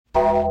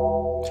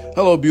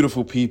Hello,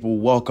 beautiful people.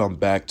 Welcome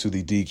back to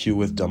the DQ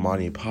with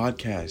Damani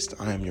podcast.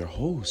 I am your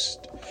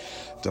host,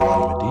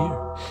 Damani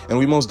Madir. And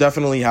we most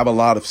definitely have a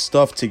lot of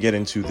stuff to get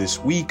into this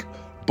week,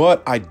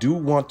 but I do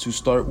want to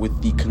start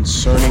with the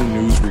concerning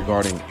news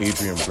regarding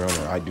Adrien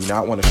Broner. I do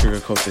not want to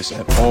sugarcoat this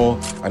at all.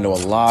 I know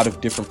a lot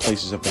of different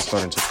places have been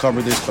starting to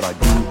cover this, but I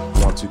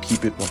do want to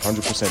keep it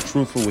 100%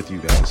 truthful with you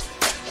guys.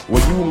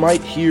 What you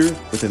might hear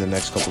within the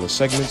next couple of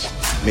segments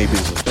may be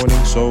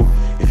disappointing, so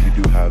if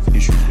you do have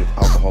issues with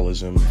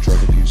alcoholism,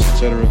 drug abuse,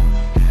 etc.,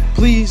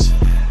 please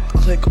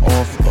click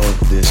off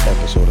of this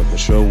episode of the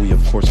show. We,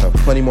 of course, have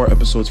plenty more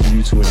episodes for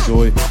you to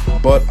enjoy,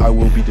 but I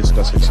will be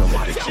discussing some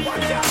addiction in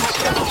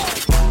these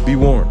episodes. Be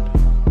warned.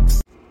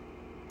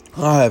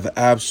 I have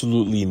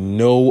absolutely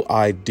no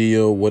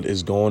idea what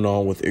is going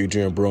on with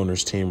Adrien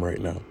Broner's team right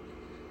now.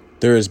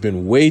 There has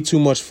been way too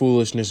much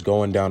foolishness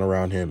going down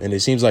around him, and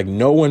it seems like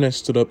no one has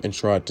stood up and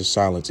tried to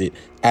silence it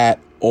at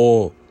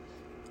all.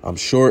 I'm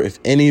sure if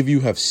any of you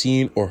have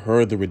seen or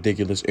heard the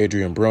ridiculous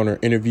Adrien Broner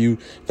interview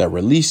that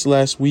released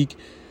last week,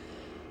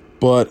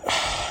 but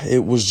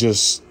it was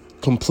just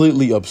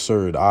completely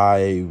absurd.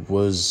 I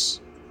was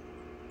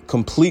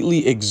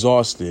completely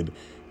exhausted,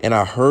 and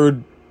I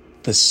heard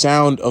the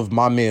sound of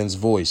my man's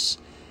voice,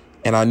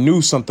 and I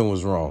knew something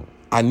was wrong.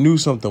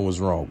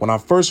 When I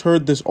first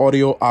heard this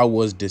audio, I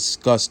was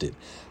disgusted.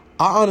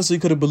 I honestly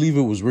couldn't believe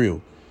it was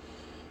real.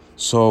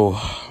 So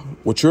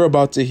what you're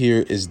about to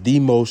hear is the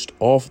most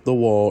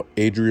off-the-wall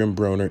Adrien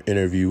Broner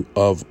interview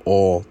of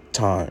all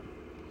time.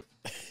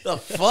 The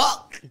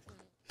fuck?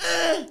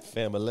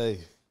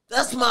 Family.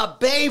 That's my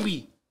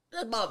baby.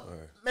 That's my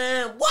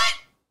man. What?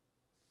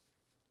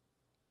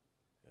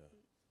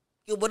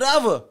 Yeah,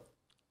 whatever.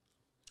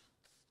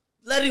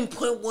 Let him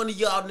point one of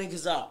y'all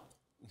niggas out.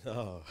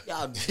 No.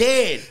 Y'all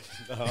dead.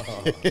 No.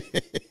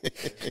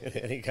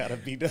 It ain't gotta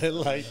be done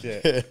like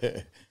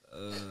that.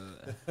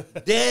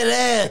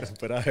 Dead ass.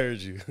 But I heard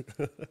you.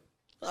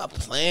 Stop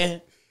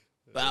playing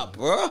about,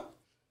 bro.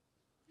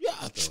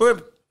 Y'all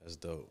tripping. That's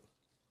dope,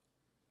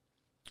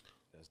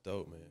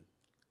 man.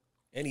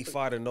 Any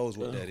fighter knows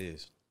what that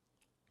is.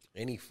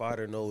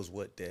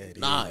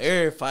 Nah,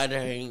 every fighter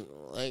ain't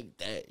like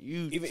that.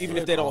 Even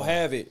if they don't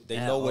have it, they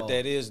know what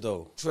that is,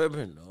 though.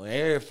 Tripping, though.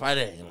 Every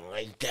fighter ain't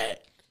like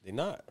that. They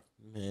not.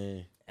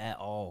 Man, at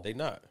all. They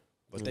not.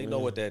 But they know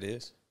what that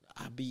is.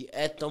 I be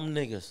at them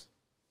niggas.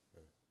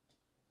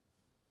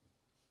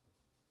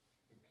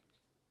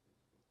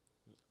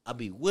 I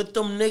be with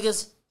them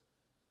niggas.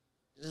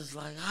 Just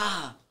like,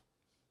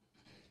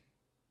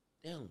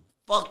 damn,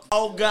 fuck.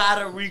 I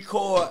gotta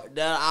record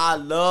that I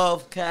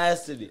love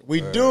Cassidy.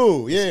 We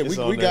do. Yeah,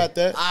 we got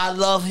that. I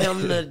love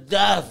him to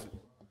death.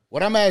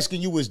 What I'm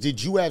asking you is,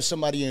 did you have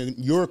somebody in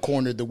your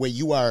corner the way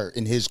you are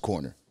in his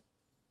corner?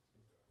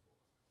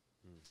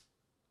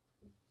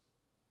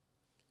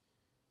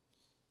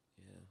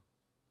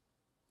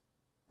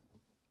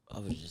 I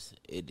was just an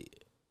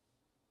idiot.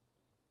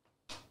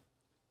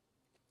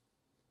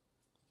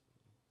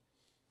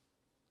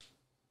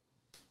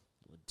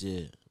 What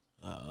did?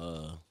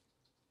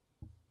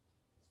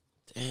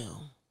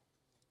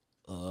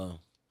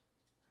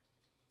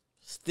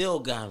 Still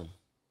got him.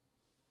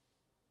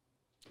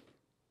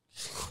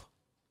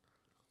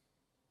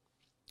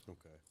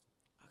 Okay.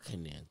 I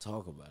couldn't even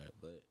talk about it,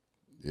 but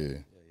Yeah.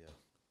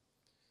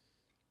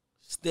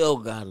 Still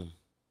got him.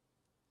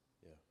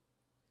 Yeah.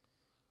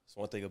 That's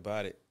one thing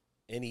about it.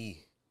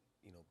 Any,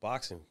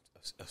 boxing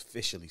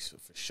officially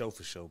for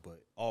show,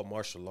 but all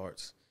martial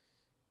arts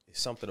is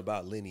something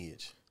about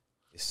lineage.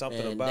 It's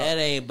something about that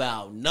ain't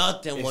about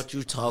nothing. What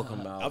you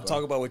talking about? I'm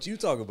talking about what you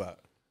talk about.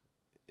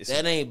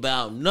 That ain't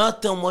about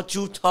nothing. What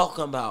you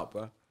talking about,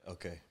 bro?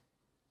 Okay.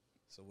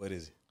 So what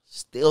is it?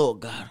 Still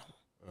got him.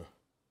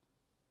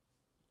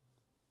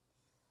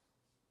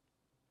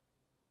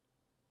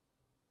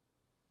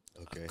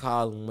 Okay. I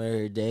call him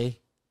every day.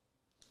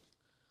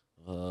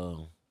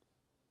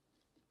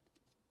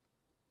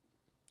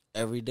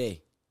 Every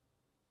day.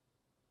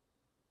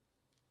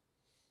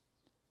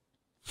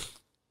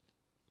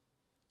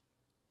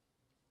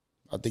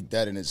 I think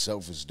that in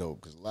itself is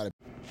dope because a lot of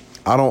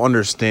I don't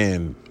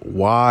understand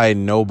why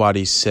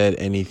nobody said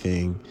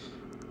anything.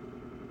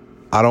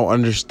 I don't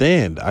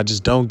understand. I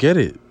just don't get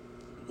it.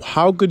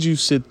 How could you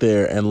sit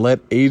there and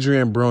let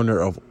Adrien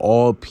Broner, of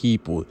all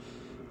people,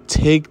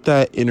 take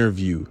that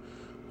interview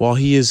while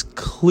he is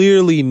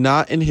clearly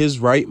not in his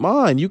right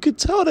mind? You could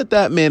tell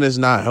that man is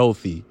not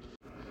healthy.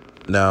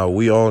 Now,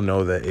 we all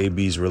know that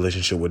AB's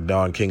relationship with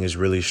Don King is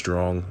really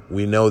strong.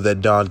 We know that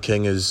Don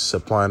King is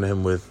supplying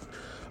him with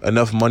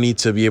enough money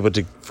to be able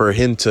to, for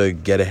him to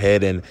get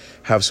ahead and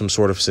have some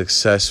sort of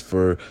success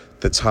for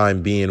the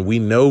time being. We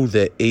know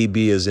that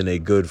AB is in a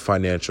good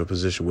financial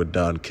position with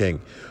Don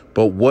King.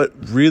 But what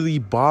really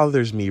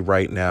bothers me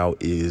right now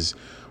is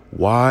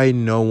why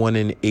no one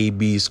in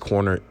AB's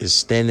corner is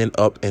standing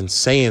up and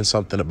saying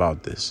something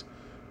about this.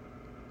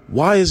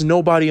 Why is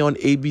nobody on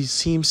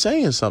AB's team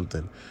saying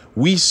something?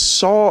 We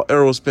saw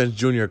Errol Spence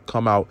Jr.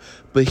 come out,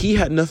 but he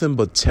had nothing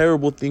but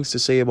terrible things to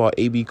say about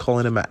AB,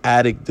 calling him an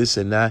addict, this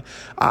and that.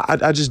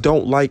 I just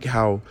don't like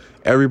how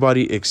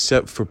everybody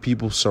except for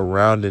people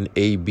surrounding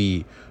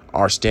AB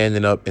are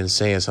standing up and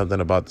saying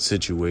something about the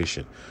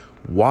situation.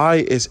 Why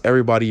is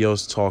everybody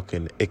else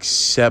talking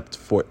except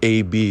for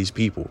AB's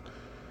people?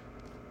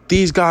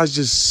 These guys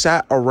just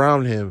sat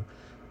around him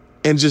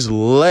and just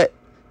let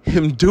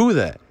him do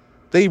that.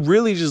 They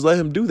really just let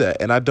him do that,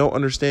 and I don't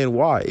understand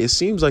why. It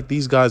seems like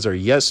these guys are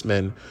yes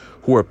men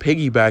who are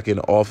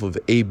piggybacking off of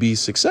AB's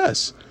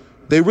success.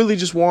 They really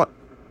just want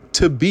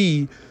to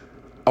be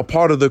a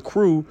part of the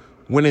crew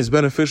when it's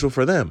beneficial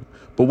for them.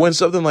 But when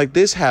something like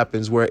this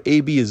happens where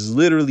AB is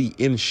literally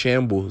in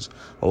shambles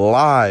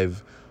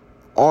live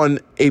on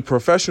a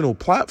professional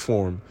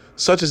platform,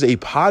 such as a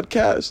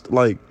podcast,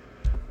 like,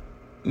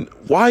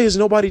 why is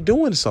nobody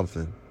doing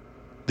something?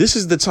 This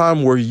is the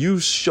time where you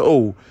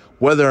show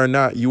whether or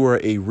not you are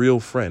a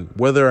real friend,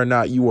 whether or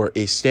not you are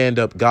a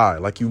stand-up guy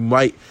like you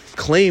might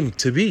claim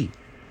to be.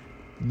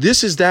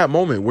 This is that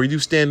moment where you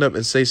stand up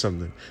and say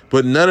something,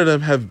 but none of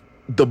them have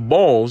the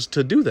balls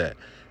to do that.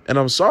 And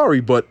I'm sorry,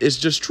 but it's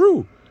just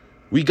true.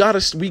 We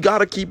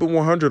gotta keep it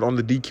 100 on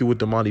the DQ with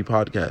Damani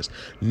podcast.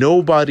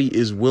 Nobody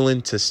is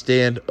willing to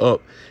stand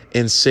up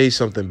and say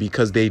something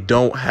because they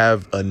don't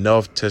have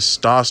enough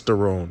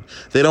testosterone.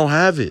 They don't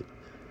have it.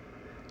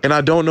 And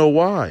I don't know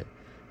why.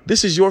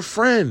 This is your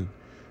friend.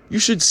 You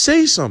should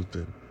say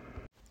something.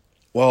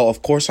 Well,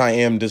 of course, I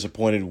am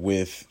disappointed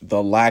with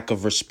the lack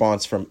of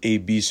response from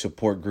AB's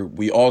support group.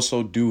 We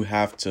also do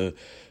have to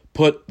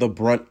put the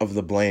brunt of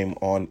the blame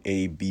on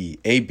AB.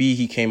 AB,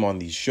 he came on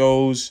these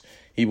shows.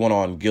 He went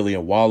on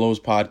Gillian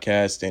Wallow's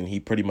podcast, and he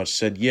pretty much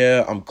said,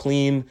 yeah, I'm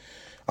clean.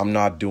 I'm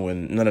not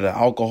doing none of the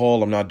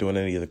alcohol. I'm not doing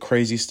any of the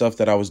crazy stuff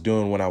that I was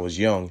doing when I was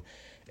young.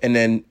 And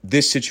then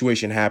this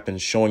situation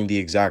happens showing the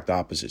exact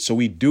opposite. So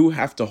we do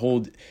have to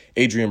hold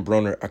Adrien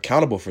Broner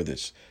accountable for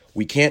this.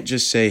 We can't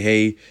just say,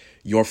 hey,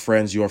 your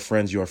friends,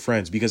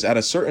 because at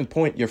a certain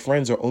point, your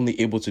friends are only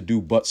able to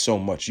do but so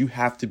much. You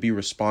have to be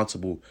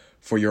responsible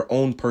for your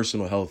own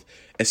personal health,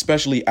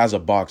 especially as a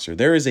boxer.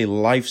 There is a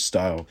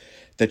lifestyle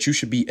that you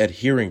should be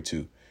adhering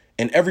to,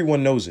 and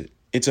everyone knows it.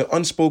 It's an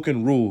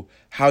unspoken rule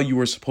how you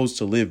are supposed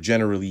to live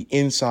generally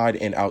inside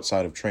and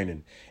outside of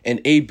training.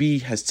 And AB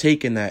has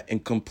taken that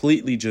and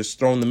completely just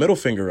thrown the middle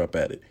finger up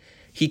at it.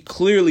 He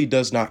clearly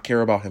does not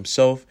care about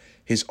himself,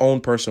 his own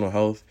personal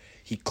health.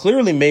 He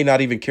clearly may not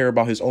even care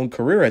about his own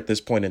career at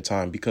this point in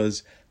time,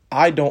 because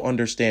I don't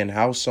understand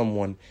how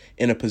someone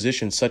in a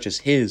position such as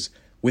his,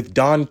 with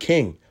Don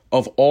King,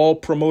 of all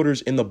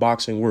promoters in the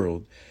boxing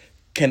world,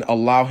 can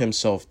allow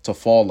himself to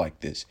fall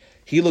like this.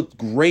 He looked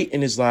great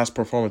in his last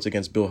performance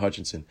against Bill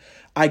Hutchinson.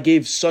 I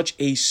gave such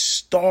a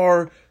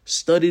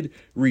star-studded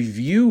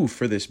review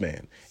for this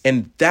man,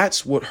 and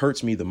that's what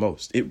hurts me the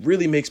most. It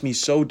really makes me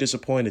so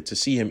disappointed to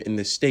see him in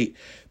this state,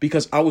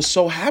 because I was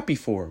so happy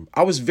for him.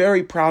 I was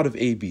very proud of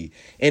AB,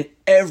 and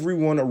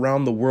everyone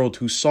around the world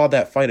who saw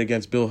that fight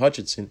against Bill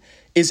Hutchinson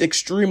is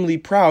extremely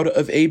proud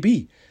of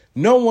AB.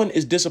 No one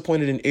is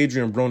disappointed in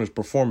Adrien Broner's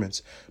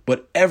performance,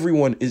 but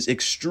everyone is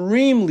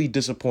extremely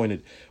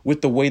disappointed with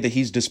the way that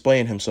he's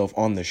displaying himself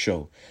on this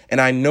show. And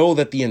I know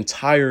that the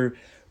entire,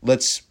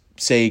 let's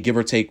say, give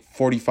or take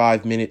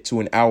 45-minute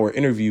to an hour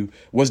interview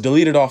was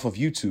deleted off of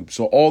YouTube.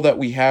 So all that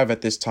we have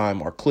at this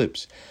time are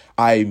clips.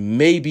 I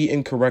may be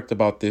incorrect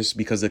about this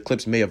because the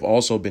clips may have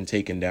also been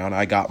taken down.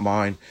 I got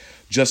mine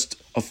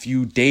just a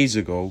few days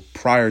ago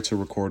prior to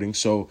recording.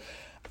 So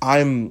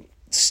I'm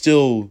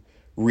still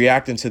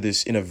reacting to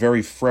this in a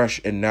very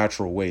fresh and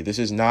natural way. This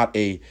is not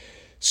a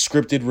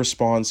scripted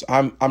response.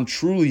 I'm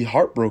truly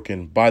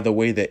heartbroken by the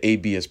way that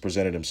AB has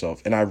presented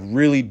himself, and I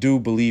really do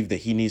believe that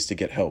he needs to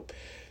get help.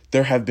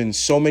 There have been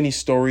so many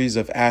stories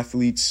of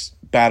athletes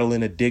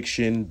battling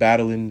addiction,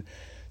 battling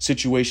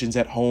situations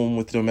at home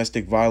with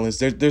domestic violence.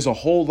 There's a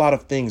whole lot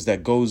of things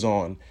that goes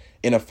on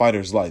in a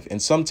fighter's life,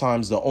 and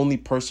sometimes the only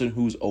person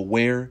who's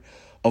aware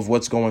of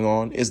what's going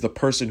on is the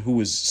person who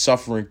is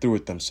suffering through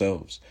it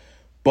themselves.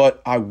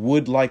 But I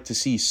would like to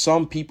see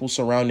some people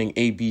surrounding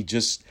AB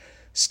just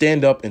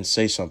stand up and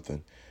say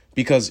something.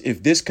 Because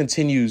if this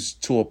continues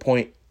to a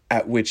point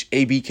at which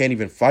AB can't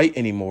even fight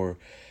anymore,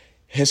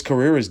 his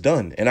career is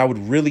done. And I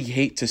would really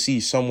hate to see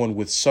someone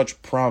with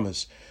such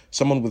promise,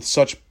 someone with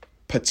such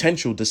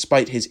potential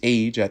despite his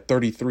age at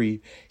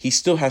 33. He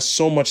still has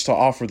so much to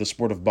offer the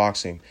sport of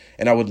boxing.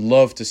 And I would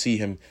love to see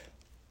him,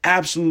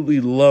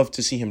 absolutely love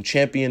to see him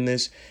champion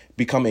this,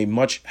 become a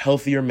much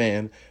healthier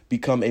man,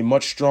 become a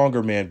much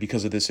stronger man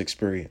because of this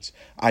experience.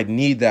 I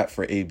need that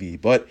for AB.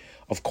 But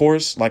of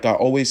course, like I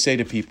always say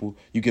to people,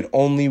 you can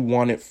only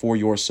want it for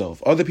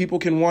yourself. Other people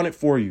can want it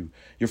for you.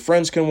 Your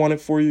friends can want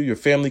it for you. Your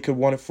family could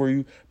want it for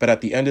you. But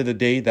at the end of the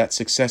day, that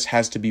success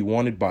has to be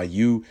wanted by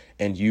you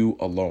and you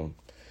alone.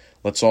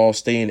 Let's all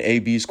stay in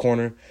AB's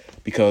corner,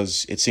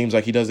 because it seems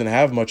like he doesn't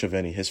have much of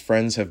any. His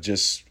friends have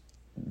just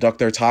ducked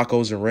their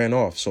tacos and ran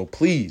off. So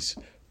please,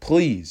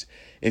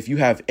 if you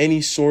have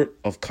any sort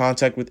of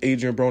contact with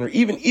Adrien Broner,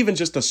 even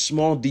just a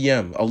small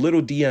DM, a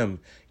little DM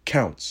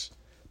counts.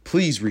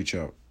 Please reach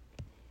out.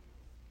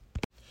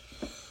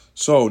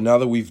 So now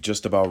that we've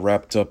just about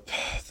wrapped up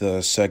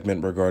the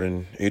segment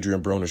regarding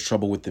Adrien Broner's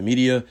trouble with the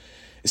media,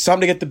 it's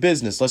time to get to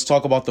business. Let's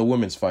talk about the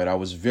women's fight. I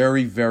was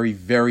very, very,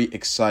 very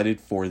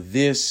excited for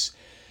this.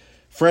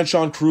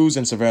 Franchon Crews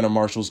and Savannah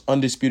Marshall's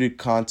undisputed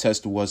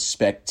contest was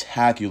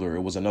spectacular.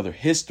 It was another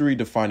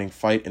history-defining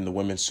fight in the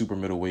women's super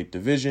middleweight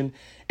division,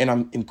 and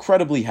I'm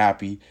incredibly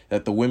happy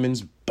that the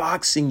women's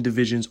boxing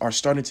divisions are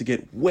starting to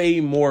get way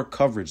more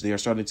coverage. They are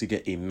starting to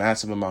get a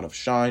massive amount of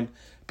shine.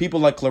 People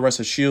like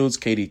Claressa Shields,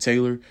 Katie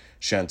Taylor,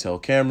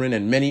 Chantel Cameron,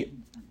 and many,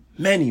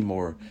 many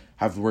more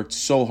have worked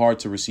so hard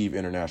to receive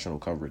international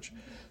coverage.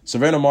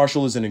 Savannah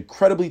Marshall is an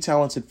incredibly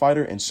talented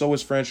fighter, and so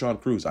is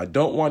Franchon Crews. I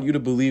don't want you to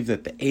believe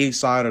that the A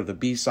side or the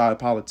B side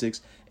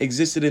politics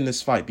existed in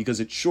this fight, because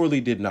it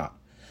surely did not.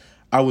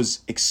 I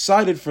was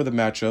excited for the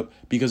matchup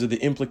because of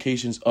the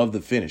implications of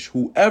the finish.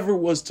 Whoever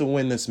was to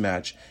win this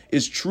match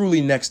is truly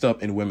next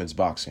up in women's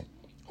boxing.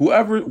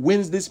 Whoever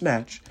wins this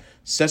match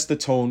sets the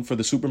tone for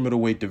the super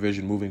middleweight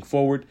division moving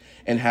forward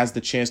and has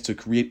the chance to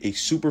create a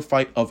super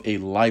fight of a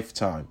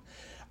lifetime.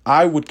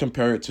 I would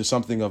compare it to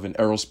something of an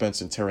Errol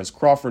Spence and Terrence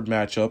Crawford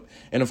matchup.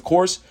 And of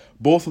course,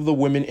 both of the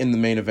women in the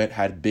main event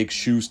had big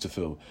shoes to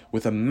fill,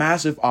 with a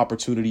massive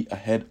opportunity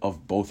ahead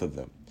of both of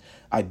them.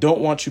 I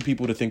don't want you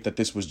people to think that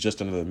this was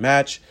just another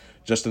match,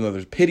 just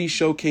another pity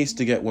showcase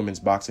to get women's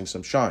boxing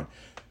some shine.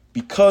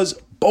 Because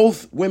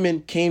both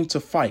women came to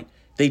fight.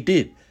 They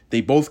did.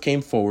 They both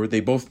came forward. They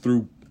both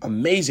threw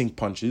amazing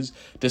punches,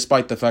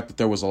 despite the fact that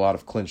there was a lot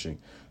of clinching.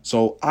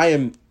 So I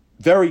am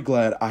very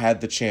glad I had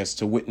the chance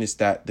to witness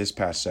that this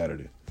past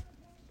Saturday.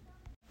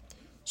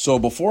 So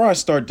before I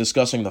start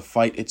discussing the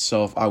fight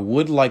itself, I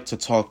would like to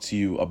talk to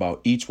you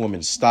about each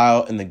woman's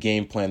style and the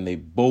game plan they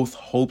both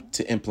hope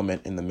to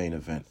implement in the main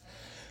event.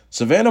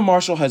 Savannah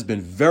Marshall has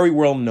been very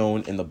well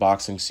known in the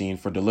boxing scene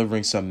for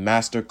delivering some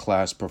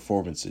masterclass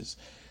performances.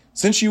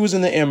 Since she was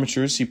in the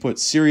amateurs, she put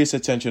serious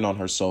attention on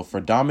herself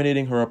for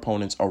dominating her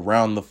opponents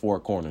around the four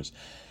corners.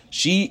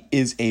 She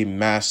is a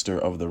master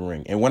of the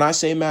ring. And when I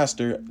say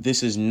master,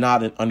 this is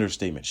not an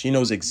understatement. She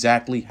knows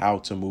exactly how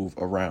to move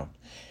around.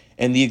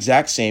 And the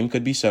exact same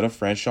could be said of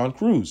Franchon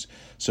Crews.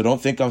 So don't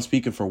think I'm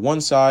speaking for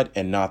one side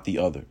and not the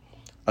other.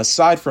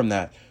 Aside from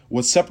that,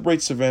 what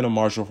separates Savannah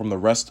Marshall from the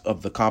rest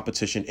of the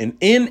competition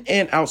in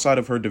and outside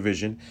of her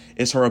division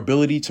is her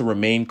ability to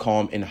remain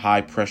calm in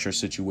high-pressure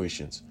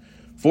situations.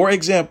 For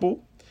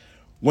example,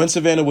 when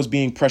Savannah was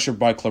being pressured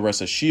by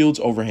Claressa Shields'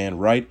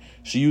 overhand right,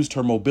 she used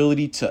her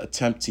mobility to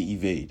attempt to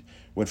evade.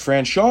 When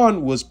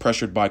Franchon was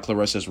pressured by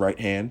Claressa's right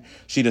hand,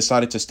 she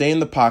decided to stay in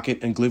the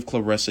pocket and give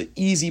Claressa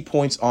easy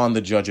points on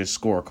the judges'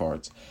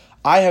 scorecards.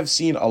 I have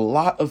seen a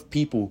lot of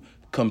people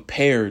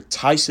compare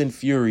Tyson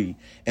Fury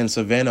and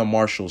Savannah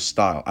Marshall's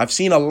style. I've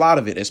seen a lot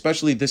of it,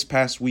 especially this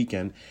past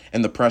weekend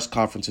and the press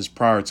conferences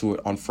prior to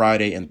it on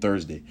Friday and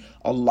Thursday.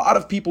 A lot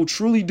of people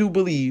truly do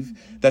believe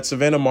that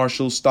Savannah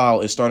Marshall's style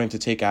is starting to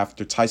take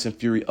after Tyson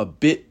Fury a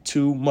bit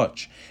too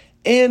much.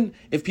 And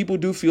if people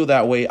do feel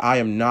that way, I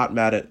am not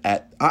mad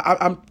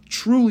I'm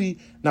truly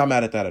not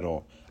mad at that at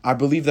all. I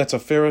believe that's a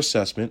fair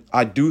assessment.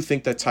 I do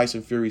think that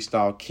Tyson Fury's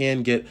style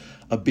can get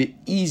a bit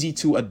easy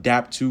to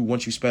adapt to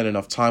once you spend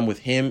enough time with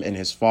him and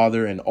his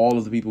father and all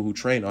of the people who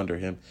train under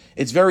him.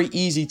 It's very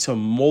easy to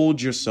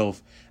mold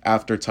yourself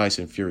after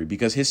Tyson Fury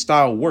because his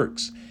style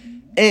works.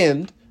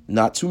 And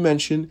not to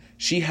mention,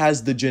 she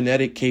has the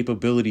genetic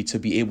capability to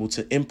be able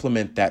to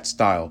implement that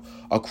style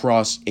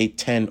across a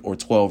 10 or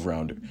 12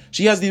 rounder.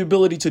 She has the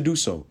ability to do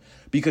so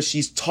because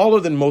she's taller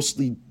than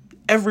mostly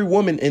every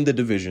woman in the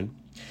division.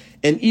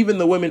 And even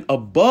the women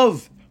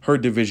above her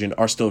division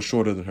are still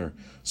shorter than her.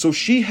 So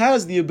she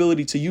has the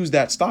ability to use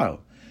that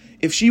style.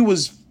 If she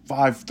was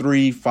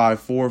 5'3",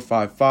 5'4",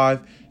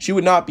 5'5", she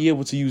would not be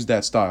able to use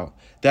that style.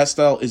 That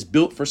style is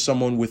built for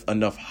someone with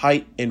enough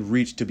height and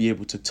reach to be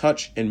able to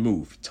touch and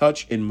move.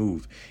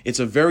 It's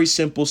a very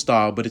simple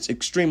style, but it's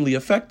extremely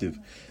effective.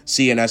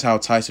 Seeing as how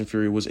Tyson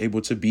Fury was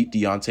able to beat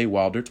Deontay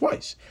Wilder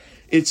twice.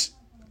 It's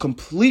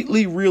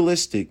completely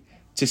realistic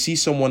to see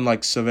someone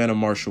like Savannah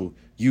Marshall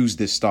use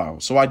this style.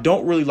 So I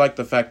don't really like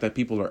the fact that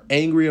people are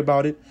angry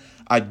about it.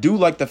 I do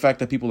like the fact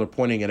that people are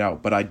pointing it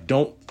out, but I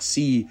don't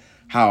see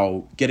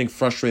how getting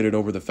frustrated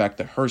over the fact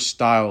that her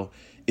style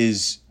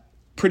is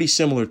pretty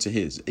similar to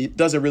his. It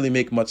doesn't really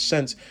make much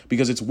sense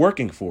because it's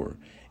working for her.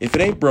 If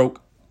it ain't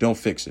broke, don't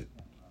fix it.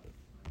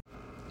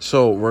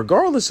 So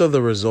regardless of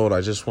the result,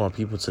 I just want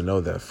people to know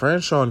that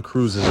Franchon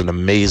Crews is an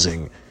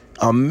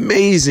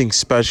amazing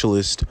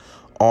specialist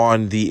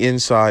on the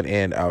inside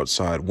and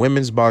outside.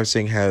 Women's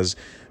boxing has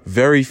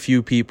very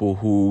few people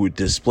who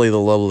display the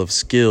level of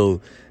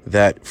skill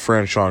that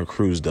Franchon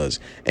Crews does.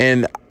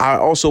 And I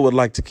also would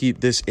like to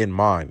keep this in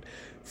mind,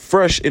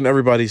 fresh in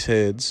everybody's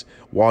heads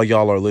while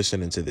y'all are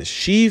listening to this.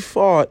 She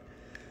fought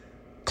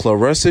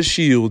Claressa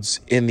Shields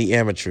in the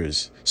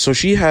amateurs. So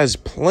she has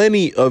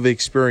plenty of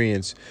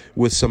experience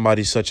with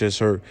somebody such as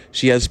her.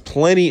 She has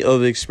plenty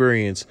of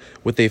experience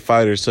with a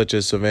fighter such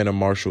as Savannah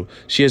Marshall.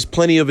 She has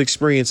plenty of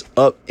experience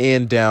up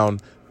and down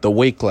the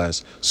weight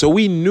class. So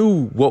we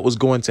knew what was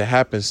going to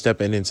happen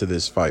stepping into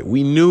this fight.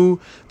 We knew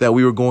that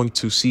we were going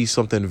to see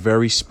something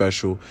very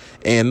special.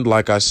 And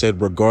like I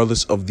said,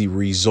 regardless of the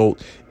result,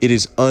 it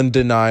is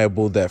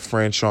undeniable that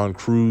Franchon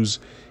Crews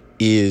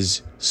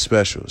is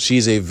special.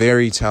 She's a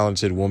very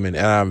talented woman,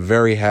 and I'm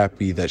very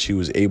happy that she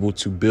was able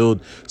to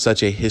build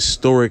such a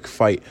historic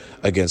fight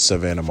against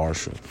Savannah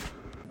Marshall.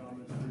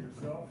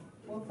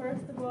 Well,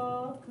 first of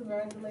all,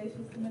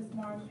 congratulations to Miss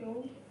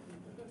Marshall,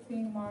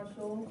 Team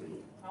Marshall.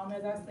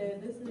 As I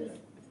said, this is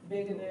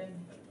bigger than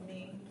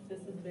me. This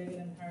is bigger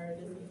than her.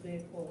 This is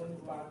big for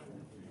women's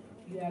boxing.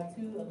 You have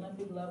two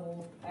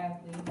Olympic-level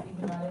athletes,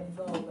 even though I didn't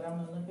go, but I'm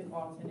an Olympic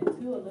alternate.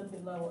 Two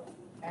Olympic-level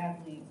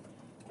athletes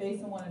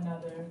facing one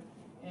another.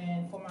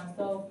 And for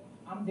myself,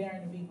 I'm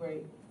daring to be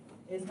great.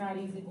 It's not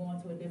easy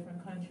going to a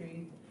different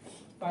country,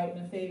 fighting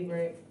a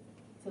favorite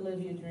to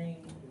live your dream.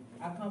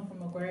 I come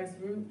from a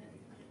grassroots,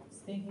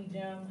 stinky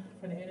gym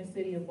from the inner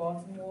city of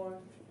Baltimore,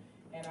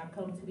 and I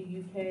come to the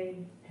UK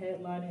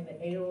headlining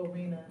the AO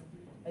Arena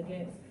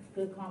against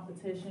good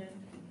competition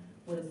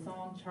with a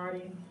song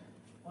charting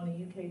on the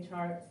UK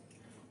charts.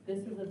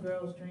 This is a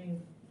girl's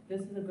dream. This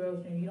is a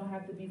girl's dream. You don't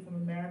have to be from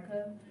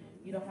America.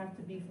 You don't have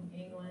to be from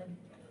England.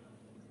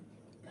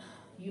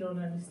 You don't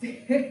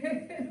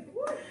understand.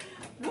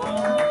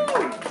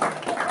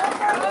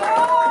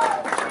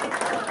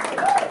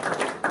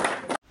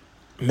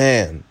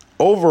 Man,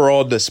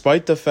 overall,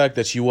 despite the fact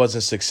that she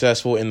wasn't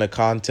successful in the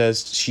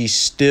contest, she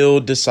still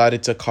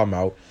decided to come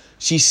out.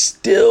 She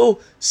still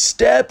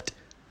stepped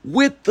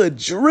with the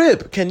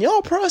drip. Can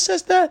y'all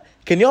process that?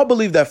 Can y'all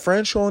believe that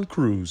Franchon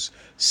Crews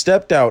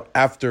stepped out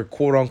after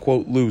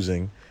quote-unquote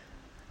losing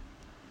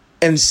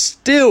and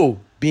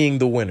still being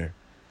the winner?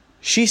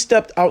 She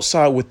stepped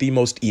outside with the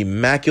most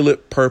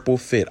immaculate purple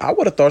fit. I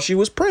would have thought she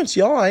was Prince,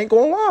 y'all. I ain't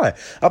gonna lie.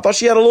 I thought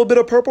she had a little bit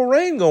of purple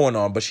rain going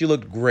on, but she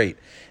looked great.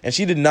 And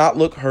she did not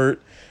look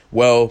hurt.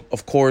 Well,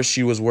 of course,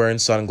 she was wearing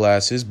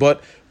sunglasses,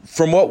 but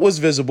from what was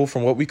visible,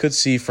 from what we could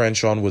see,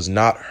 Franchon was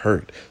not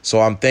hurt. So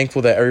I'm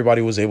thankful that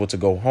everybody was able to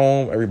go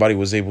home. Everybody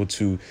was able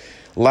to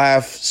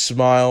laugh,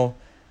 smile,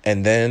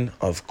 and then,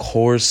 of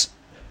course,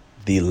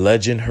 the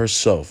legend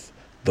herself,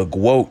 the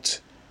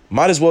GWOAT.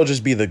 Might as well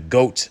just be the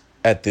GOAT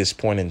at this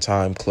point in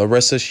time.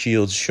 Claressa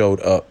Shields showed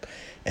up,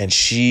 and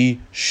she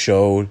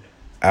showed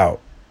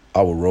out.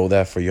 I will roll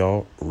that for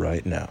y'all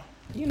right now.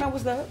 You know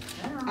what's up.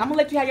 I'm gonna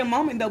let you have your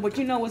moment though, but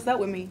you know what's up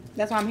with me.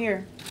 That's why I'm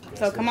here.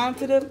 So come on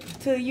to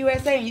the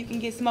USA and you can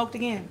get smoked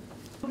again.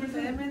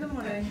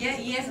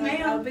 Yes,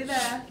 ma'am. I'll be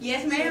there.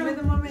 Yes, ma'am.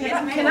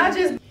 Yes, ma'am. Can I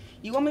just?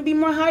 You want me to be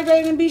more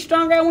hydrated and be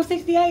stronger at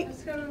 168?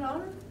 Let's go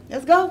to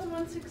Let's go.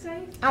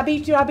 168. I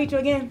beat you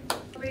again.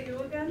 I'll beat you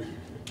again.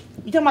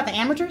 You talking about the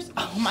amateurs?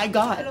 Oh my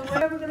God.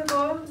 Where are we gonna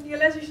go? You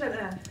let you shut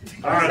down.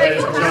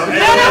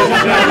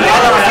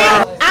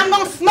 I'm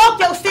gonna smoke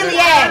your silly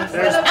ass.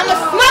 I'm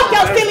gonna smoke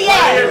your silly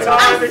ass.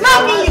 I'm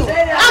smoking you.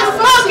 I'm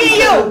smoking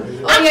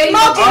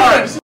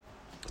you.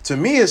 To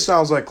me, it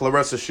sounds like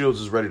Claressa Shields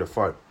is ready to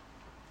fight.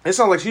 It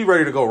sounds like she's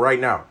ready to go right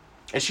now.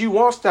 And she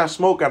wants that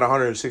smoke at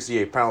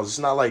 168 pounds. It's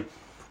not like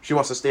she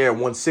wants to stay at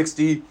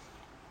 160,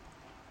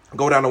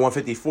 go down to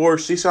 154.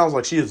 She sounds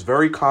like she is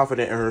very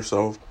confident in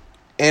herself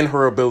and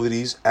her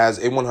abilities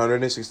as a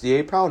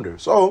 168 pounder.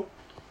 So,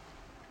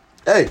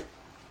 hey,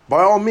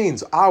 by all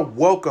means, I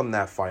welcome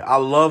that fight. I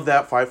love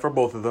that fight for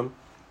both of them.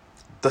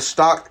 The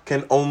stock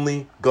can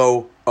only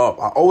go up.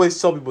 I always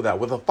tell people that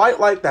with a fight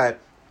like that,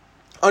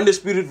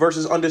 undisputed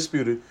versus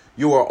undisputed,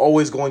 you are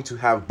always going to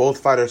have both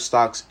fighters'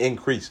 stocks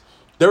increase.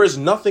 There is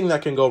nothing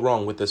that can go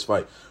wrong with this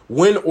fight,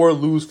 win or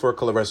lose for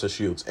Claressa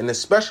Shields, and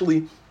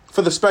especially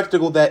for the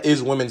spectacle that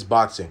is women's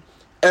boxing.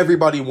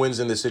 Everybody wins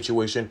in this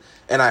situation,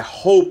 and I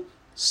hope,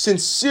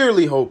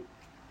 sincerely hope,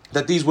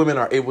 that these women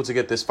are able to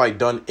get this fight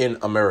done in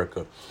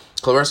America.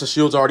 Claressa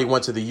Shields already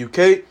went to the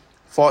UK,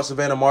 fought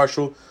Savannah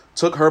Marshall,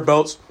 took her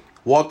belts,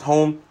 walked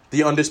home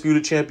the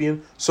undisputed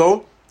champion.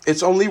 So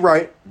it's only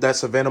right that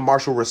Savannah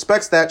Marshall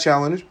respects that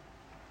challenge,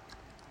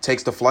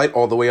 takes the flight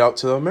all the way out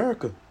to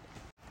America.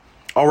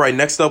 All right,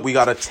 next up, we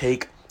got to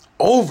take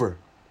over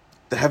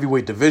the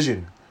heavyweight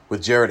division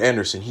with Jared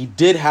Anderson. He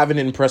did have an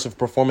impressive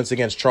performance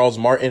against Charles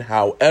Martin.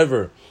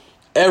 However,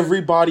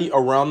 everybody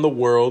around the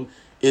world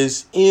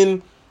is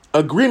in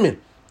agreement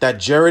that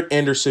Jared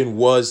Anderson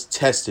was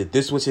tested.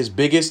 This was his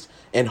biggest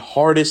and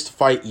hardest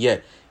fight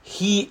yet.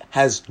 He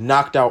has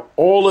knocked out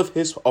all of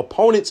his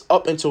opponents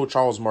up until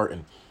Charles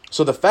Martin.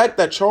 So the fact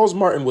that Charles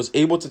Martin was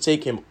able to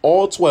take him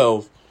all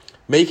 12,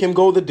 make him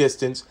go the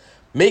distance,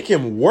 make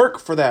him work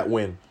for that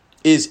win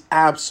is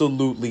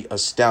absolutely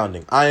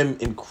astounding. I am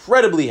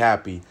incredibly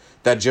happy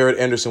that Jared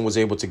Anderson was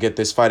able to get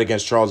this fight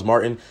against Charles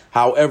Martin.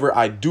 However,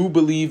 I do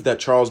believe that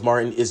Charles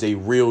Martin is a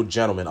real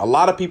gentleman. A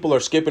lot of people are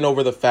skipping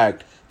over the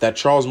fact that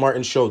Charles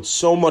Martin showed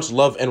so much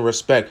love and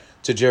respect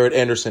to Jared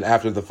Anderson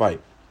after the fight.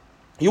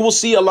 You will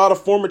see a lot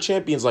of former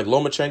champions like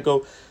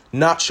Lomachenko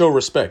not show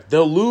respect.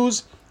 They'll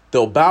lose,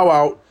 they'll bow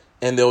out,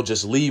 and they'll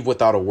just leave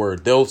without a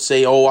word. They'll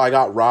say, oh, I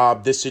got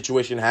robbed, this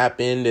situation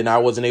happened, and I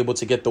wasn't able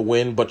to get the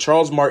win. But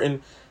Charles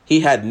Martin,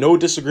 he had no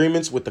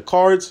disagreements with the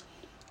cards.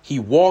 He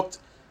walked,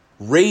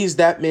 raised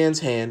that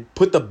man's hand,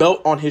 put the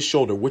belt on his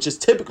shoulder, which is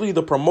typically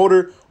the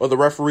promoter or the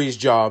referee's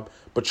job.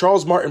 But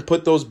Charles Martin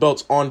put those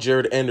belts on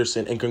Jared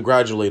Anderson and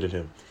congratulated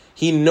him.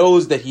 He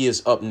knows that he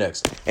is up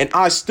next. And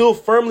I still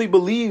firmly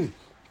believe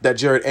that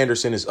Jared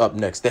Anderson is up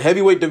next. The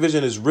heavyweight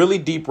division is really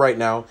deep right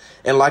now.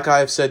 And like I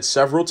have said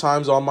several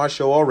times on my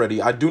show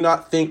already, I do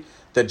not think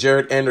that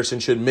Jared Anderson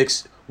should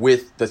mix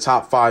with the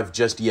top 5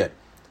 just yet.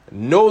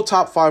 No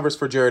top 5ers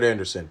for Jared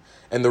Anderson.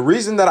 And the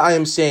reason that I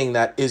am saying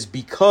that is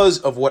because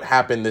of what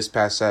happened this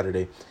past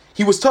Saturday.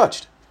 He was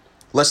touched.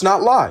 Let's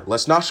not lie.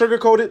 Let's not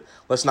sugarcoat it.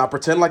 Let's not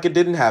pretend like it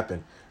didn't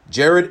happen.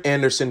 Jared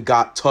Anderson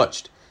got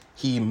touched.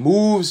 He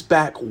moves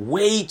back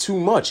way too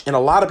much, and a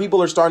lot of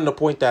people are starting to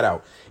point that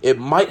out. It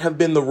might have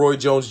been the Roy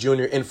Jones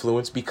Jr.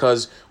 influence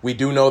because we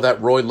do know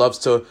that Roy loves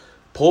to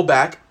pull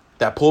back.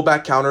 That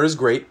pullback counter is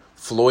great.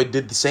 Floyd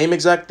did the same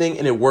exact thing,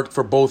 and it worked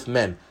for both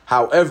men.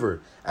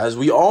 However, as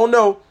we all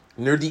know,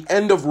 near the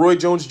end of Roy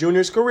Jones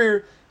Jr.'s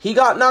career, he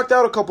got knocked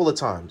out a couple of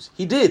times.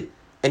 He did,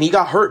 and he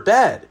got hurt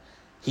bad.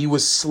 He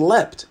was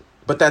slept,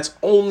 but that's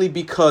only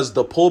because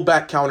the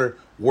pullback counter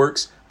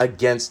works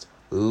against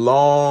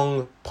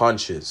long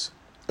punches.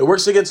 It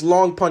works against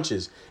long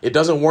punches. It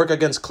doesn't work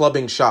against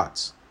clubbing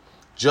shots.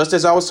 Just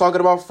as I was talking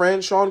about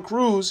Franchon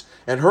Crews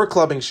and her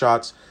clubbing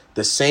shots,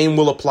 the same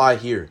will apply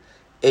here.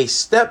 A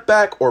step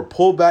back or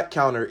pullback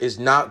counter is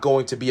not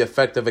going to be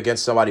effective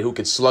against somebody who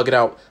can slug it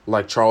out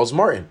like Charles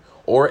Martin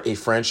or a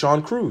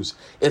Franchon Crews.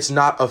 It's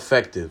not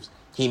effective.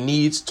 He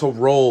needs to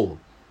roll.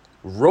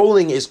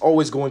 Rolling is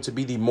always going to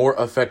be the more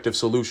effective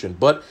solution,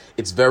 but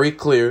it's very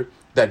clear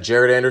that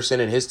Jared Anderson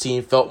and his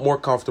team felt more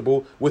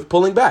comfortable with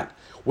pulling back,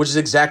 which is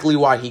exactly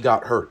why he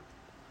got hurt.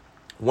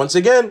 Once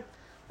again,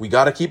 we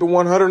got to keep it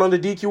 100 on the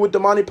DQ with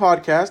Damani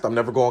podcast. I'm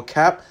never going to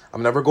cap.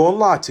 I'm never going to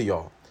lie to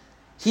y'all.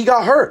 He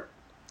got hurt.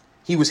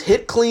 He was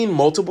hit clean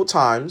multiple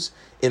times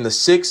in the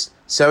 6th,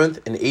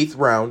 7th, and 8th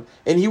round,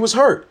 and he was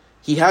hurt.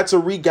 He had to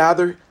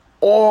regather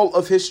all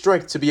of his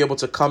strength to be able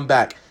to come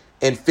back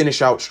and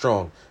finish out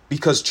strong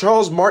because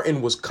Charles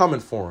Martin was coming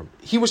for him.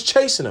 He was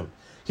chasing him.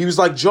 He was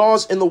like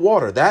Jaws in the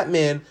water. That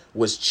man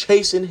was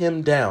chasing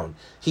him down.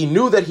 He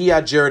knew that he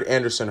had Jared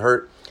Anderson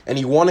hurt, and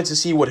he wanted to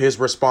see what his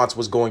response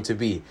was going to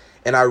be.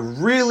 And I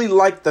really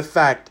liked the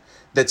fact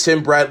that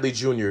Tim Bradley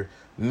Jr.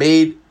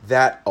 made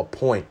that a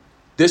point.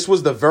 This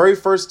was the very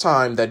first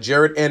time that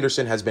Jared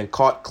Anderson has been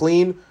caught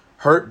clean,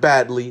 hurt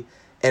badly,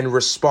 and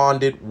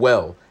responded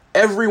well.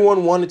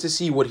 Everyone wanted to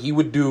see what he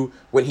would do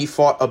when he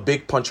fought a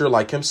big puncher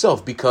like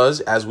himself because,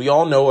 as we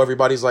all know,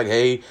 everybody's like,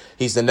 hey,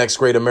 he's the next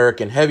great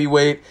American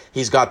heavyweight.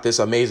 He's got this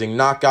amazing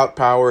knockout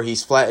power.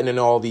 He's flattening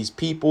all these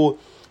people.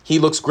 He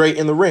looks great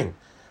in the ring.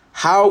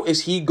 How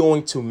is he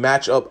going to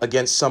match up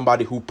against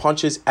somebody who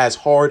punches as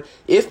hard,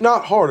 if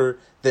not harder,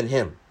 than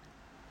him?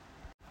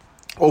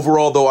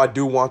 Overall, though, I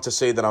do want to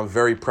say that I'm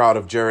very proud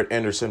of Jared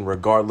Anderson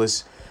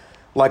regardless.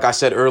 Like I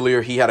said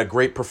earlier, he had a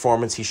great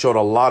performance. He showed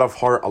a lot of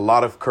heart, a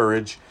lot of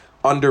courage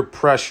under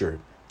pressure.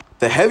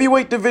 The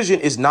heavyweight division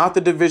is not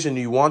the division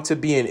you want to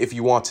be in if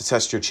you want to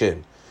test your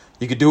chin.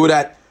 You could do it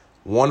at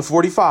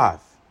 145.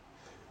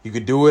 You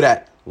could do it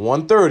at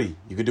 130.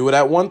 You could do it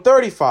at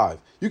 135.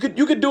 You could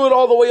do it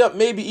all the way up,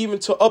 maybe even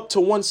up to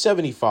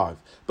 175.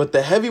 But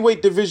the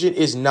heavyweight division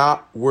is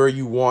not where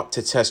you want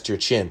to test your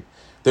chin.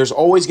 There's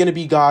always going to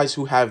be guys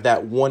who have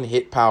that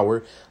one-hit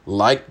power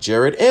like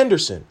Jared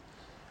Anderson.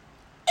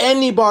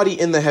 Anybody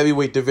in the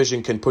heavyweight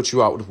division can put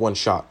you out with one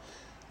shot.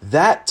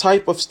 That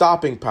type of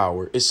stopping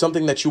power is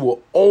something that you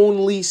will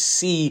only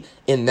see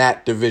in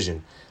that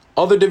division.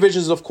 Other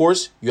divisions, of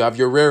course, you have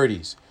your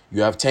rarities.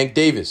 You have Tank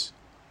Davis.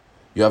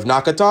 You have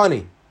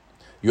Nakatani.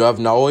 You have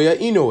Naoya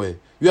Inoue.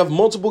 You have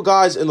multiple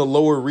guys in the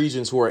lower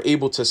regions who are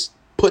able to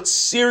put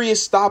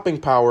serious stopping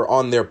power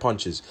on their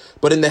punches.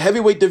 But in the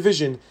heavyweight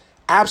division,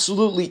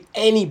 absolutely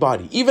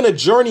anybody, even a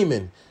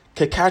journeyman,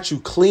 could catch you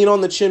clean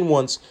on the chin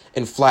once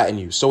and flatten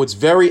you. So it's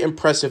very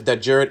impressive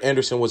that Jared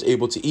Anderson was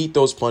able to eat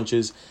those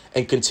punches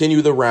and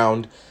continue the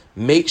round,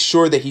 make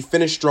sure that he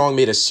finished strong,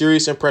 made a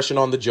serious impression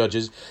on the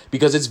judges,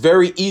 because it's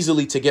very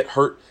easily to get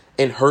hurt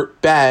and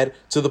hurt bad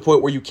to the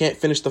point where you can't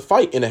finish the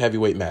fight in a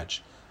heavyweight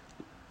match.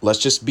 Let's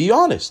just be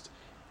honest.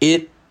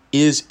 It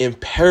is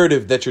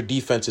imperative that your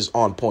defense is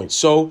on point.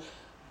 So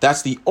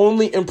that's the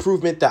only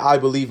improvement that I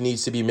believe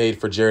needs to be made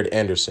for Jared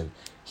Anderson.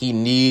 He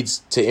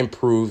needs to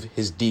improve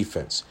his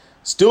defense.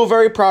 Still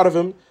very proud of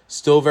him.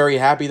 Still very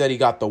happy that he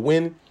got the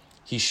win.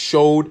 He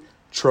showed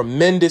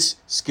tremendous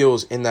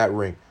skills in that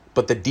ring,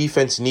 but the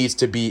defense needs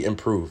to be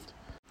improved.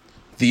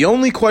 The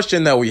only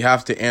question that we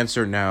have to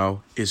answer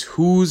now is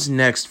who's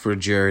next for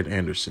Jared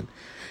Anderson.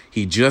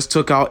 He just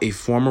took out a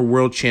former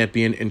world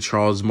champion in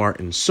Charles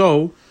Martin.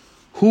 So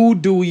who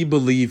do we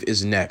believe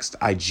is next?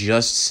 I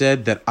just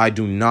said that I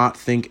do not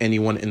think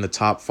anyone in the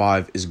top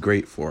 5 is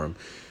great for him.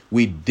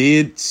 We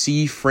did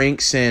see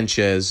Frank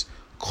Sanchez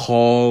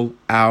call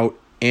out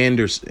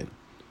Anderson.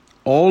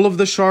 All of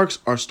the sharks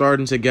are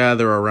starting to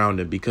gather around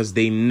him because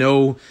they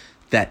know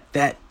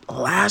that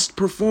last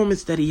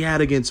performance that he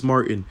had against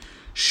Martin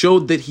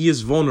showed that he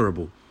is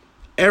vulnerable.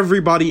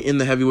 Everybody in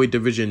the heavyweight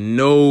division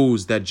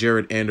knows that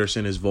Jared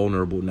Anderson is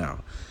vulnerable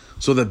now.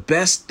 So the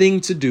best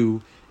thing to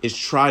do is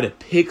try to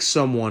pick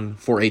someone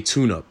for a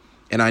tune-up.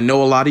 And I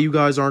know a lot of you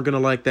guys aren't going to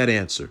like that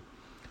answer.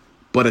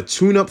 But a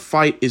tune-up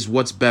fight is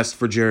what's best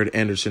for Jared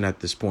Anderson at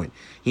this point.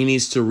 He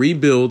needs to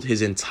rebuild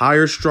his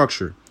entire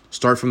structure,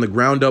 start from the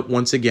ground up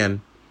once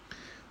again,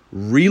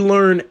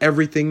 relearn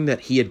everything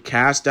that he had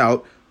cast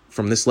out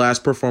from this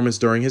last performance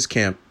during his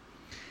camp,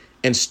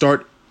 and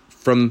start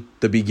from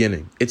the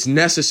beginning. It's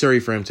necessary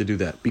for him to do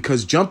that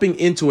because jumping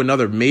into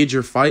another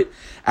major fight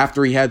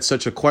after he had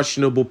such a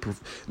questionable...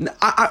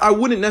 I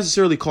wouldn't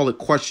necessarily call it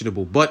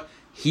questionable, but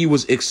he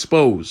was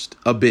exposed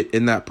a bit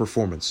in that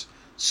performance.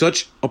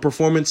 Such a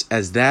performance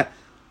as that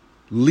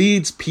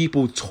leads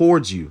people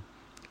towards you.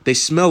 They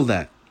smell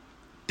that.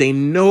 They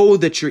know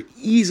that you're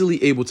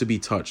easily able to be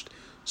touched.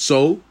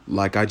 So,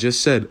 like I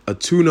just said, a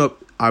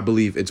tune-up, I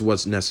believe it's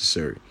what's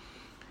necessary.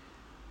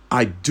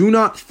 I do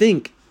not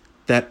think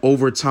that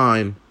over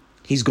time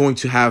he's going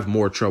to have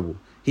more trouble.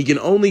 He can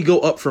only go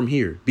up from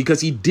here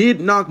because he did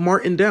knock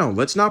Martin down.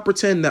 Let's not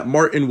pretend that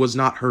Martin was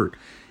not hurt.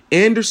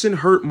 Anderson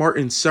hurt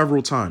Martin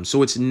several times,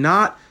 so it's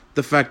not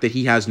the fact that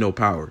he has no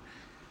power.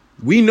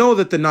 We know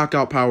that the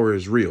knockout power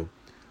is real,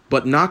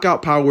 but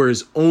knockout power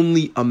is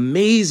only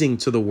amazing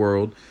to the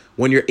world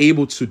when you're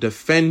able to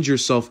defend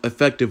yourself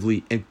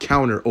effectively and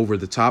counter over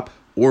the top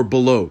or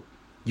below.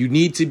 You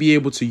need to be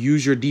able to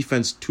use your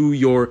defense to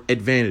your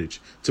advantage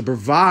to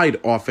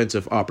provide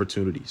offensive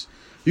opportunities.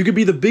 You could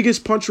be the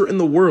biggest puncher in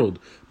the world,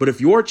 but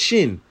if your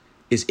chin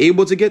is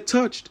able to get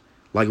touched,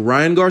 like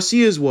Ryan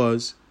Garcia's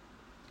was,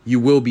 you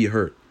will be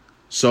hurt.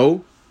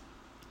 So,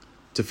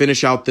 to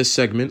finish out this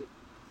segment,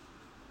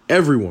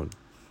 everyone,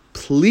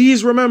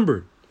 please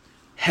remember,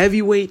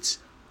 heavyweights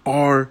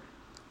are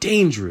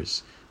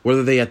dangerous,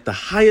 whether they at the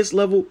highest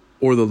level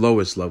or the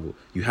lowest level.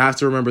 You have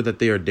to remember that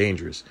they are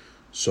dangerous.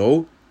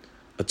 So,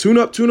 a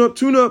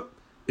tune-up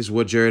is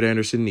what Jared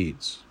Anderson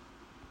needs.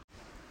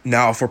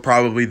 Now for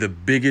probably the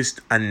biggest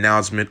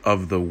announcement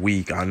of the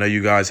week. I know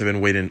you guys have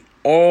been waiting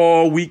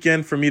all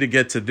weekend for me to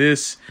get to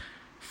this.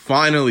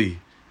 Finally,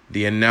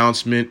 the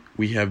announcement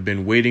we have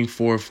been waiting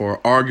for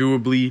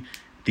arguably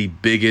the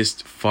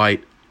biggest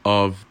fight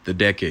of the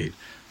decade.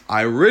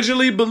 I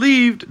originally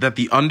believed that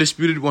the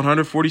Undisputed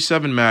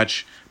 147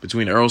 match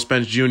between Errol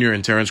Spence Jr.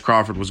 and Terrence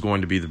Crawford was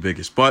going to be the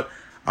biggest, but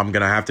I'm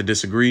going to have to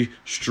disagree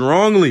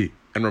strongly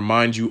and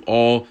remind you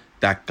all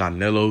that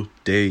Canelo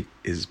Day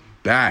is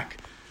back.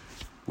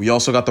 We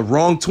also got the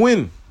wrong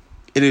twin.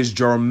 It is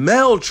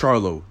Jermell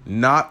Charlo,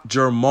 not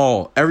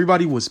Jermall.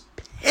 Everybody was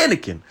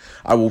panicking.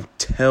 I will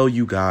tell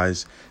you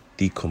guys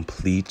the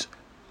complete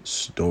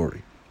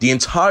story. The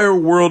entire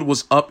world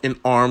was up in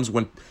arms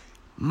when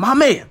my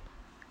man,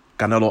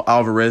 Canelo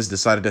Alvarez,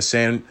 decided to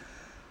send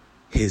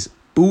his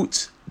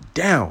boots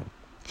down.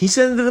 He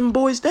sent them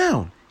boys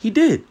down. He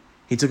did.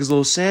 He took his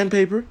little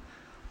sandpaper,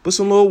 put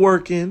some little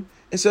work in,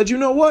 and said, you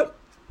know what?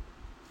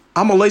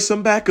 I'm going to lace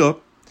them back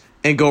up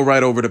and go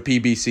right over to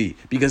PBC.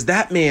 Because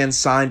that man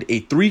signed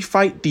a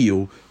 3-fight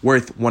deal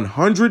worth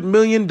 $100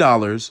 million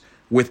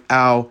with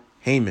Al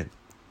Heyman.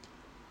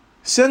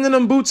 Sending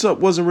them boots up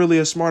wasn't really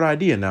a smart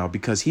idea now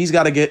because he's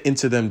got to get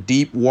into them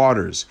deep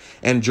waters.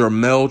 And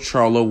Jermell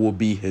Charlo will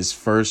be his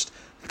first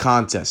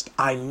contest.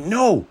 I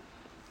know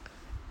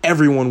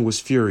everyone was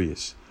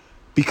furious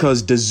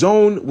because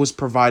DAZN was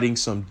providing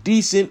some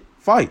decent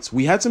fights.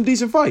 We had some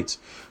decent fights.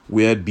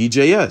 We had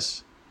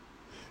BJS.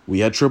 We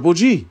had Triple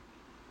G.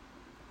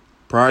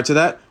 Prior to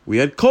that, we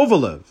had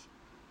Kovalev.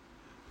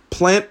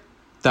 Plant,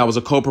 that was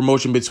a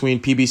co-promotion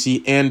between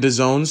PBC and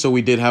DAZN, so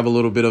we did have a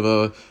little bit of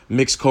a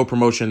mixed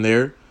co-promotion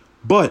there.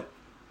 But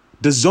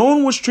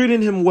DAZN was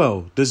treating him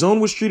well. DAZN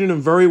was treating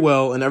him very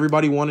well, and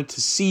everybody wanted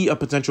to see a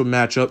potential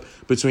matchup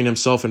between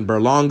himself and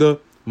Berlanga,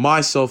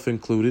 myself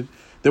included.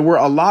 There were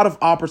a lot of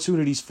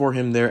opportunities for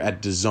him there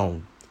at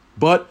DAZN.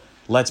 But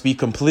let's be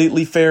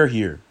completely fair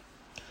here.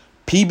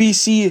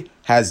 PBC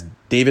has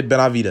David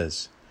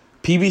Benavidez.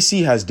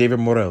 PBC has David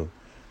Morel.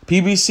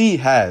 PBC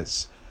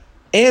has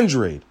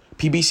Andrade.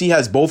 PBC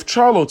has both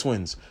Charlo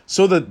twins.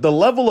 So the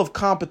level of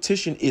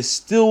competition is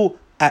still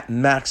at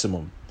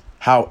maximum.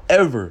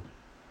 However,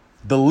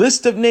 the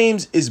list of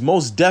names is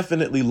most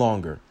definitely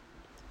longer.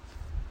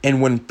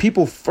 And when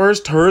people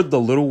first heard the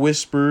little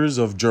whispers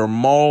of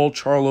Jermall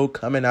Charlo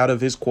coming out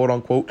of his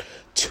quote-unquote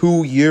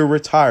 2-year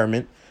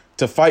retirement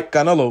to fight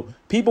Canelo,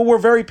 people were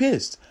very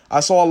pissed. I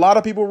saw a lot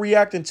of people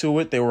reacting to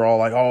it. They were all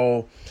like,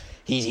 oh,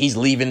 he's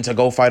leaving to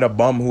go fight a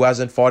bum who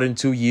hasn't fought in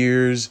 2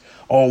 years.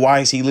 Oh, why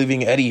is he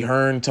leaving Eddie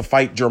Hearn to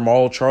fight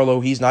Jermall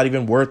Charlo? He's not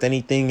even worth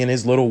anything in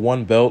his little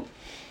one belt.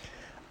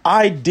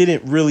 I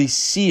didn't really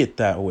see it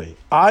that way.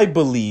 I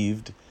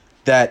believed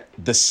that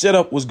the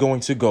setup was going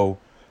to go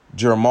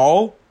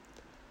Jermall,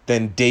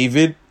 then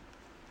David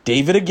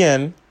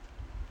again,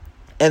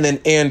 and then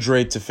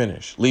Andrade to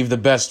finish. Leave the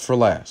best for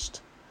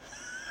last.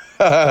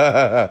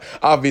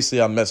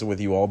 Obviously, I'm messing with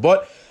you all.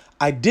 But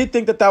I did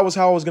think that that was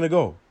how it was going to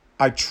go.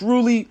 I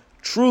truly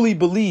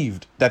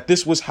believed that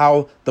this was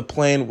how the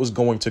plan was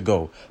going to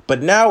go.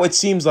 But now it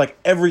seems like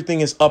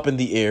everything is up in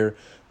the air.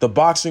 The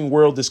boxing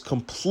world is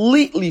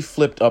completely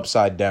flipped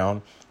upside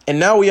down. And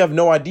now we have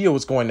no idea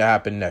what's going to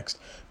happen next.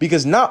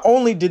 Because not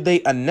only did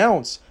they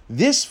announce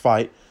this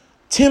fight,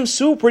 Tim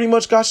Tszyu pretty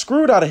much got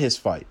screwed out of his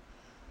fight.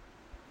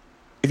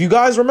 If you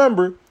guys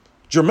remember,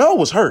 Jermell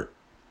was hurt.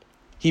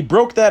 He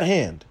broke that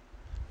hand.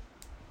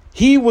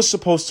 He was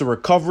supposed to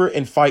recover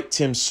and fight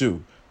Tim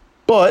Tszyu.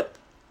 But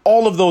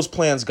all of those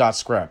plans got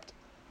scrapped.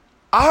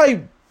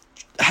 I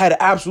had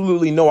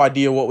absolutely no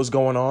idea what was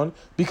going on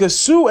because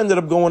Tszyu ended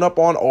up going up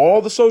on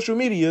all the social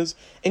medias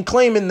and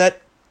claiming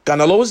that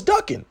Canelo is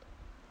ducking.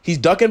 He's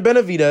ducking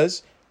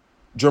Benavidez.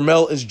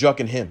 Jermell is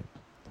jucking him.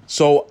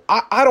 So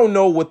I don't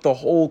know what the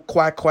whole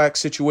quack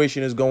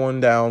situation is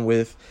going down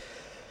with.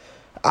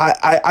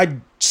 I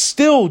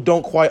still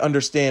don't quite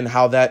understand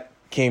how that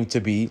came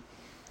to be.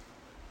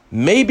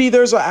 Maybe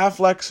there's an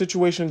Affleck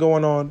situation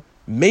going on.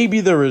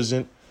 Maybe there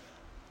isn't.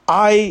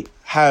 I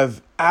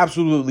have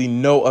absolutely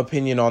no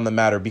opinion on the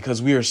matter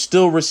because we are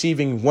still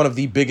receiving one of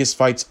the biggest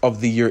fights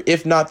of the year,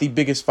 if not the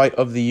biggest fight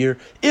of the year,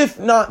 if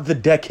not the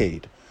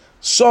decade.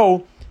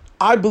 So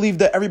I believe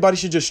that everybody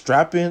should just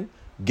strap in,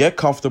 get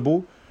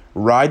comfortable,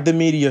 ride the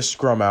media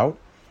scrum out,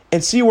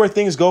 and see where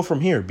things go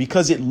from here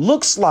because it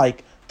looks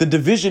like the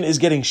division is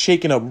getting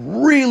shaken up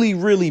really,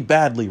 really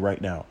badly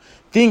right now.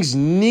 Things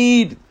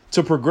need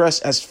to progress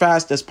as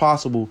fast as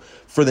possible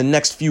for the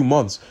next few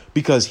months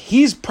because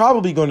he's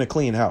probably going to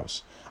clean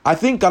house. I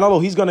think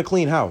Canelo, he's going to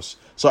clean house.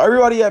 So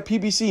everybody at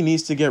PBC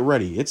needs to get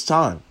ready. It's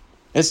time.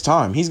 It's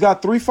time. He's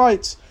got 3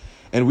 fights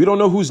and we don't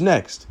know who's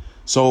next.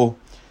 So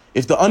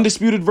if the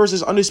undisputed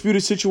versus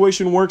undisputed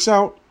situation works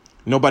out,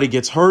 nobody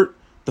gets hurt,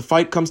 the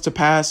fight comes to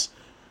pass,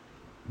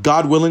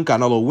 God willing,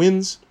 Canelo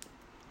wins,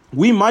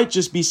 we might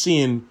just be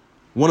seeing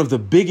one of the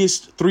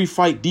biggest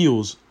 3-fight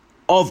deals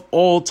of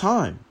all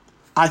time.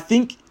 I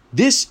think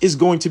this is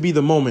going to be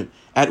the moment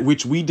at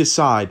which we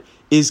decide,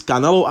 is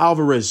Canelo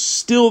Alvarez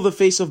still the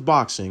face of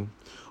boxing,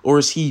 or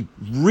is he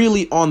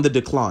really on the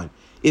decline?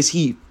 Is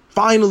he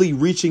finally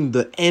reaching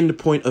the end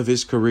point of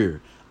his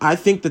career? I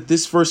think that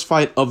this first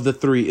fight of the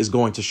 3 is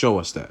going to show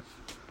us that.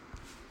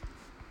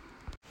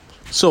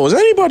 So is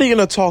anybody going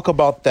to talk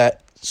about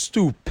that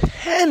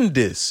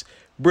stupendous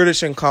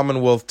British and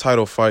Commonwealth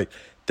title fight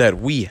that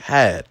we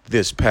had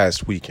this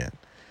past weekend?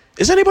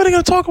 Is anybody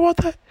going to talk about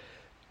that?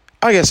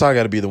 I guess I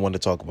got to be the one to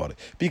talk about it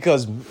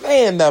because,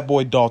 man, that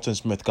boy Dalton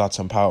Smith got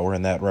some power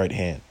in that right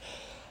hand.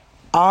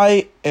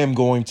 I am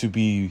going to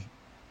be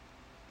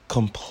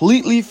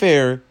completely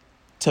fair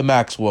to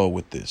Maxwell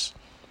with this.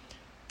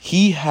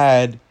 He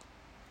had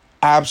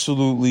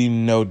absolutely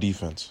no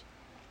defense.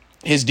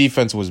 His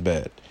defense was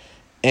bad.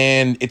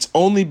 And it's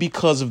only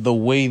because of the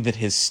way that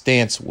his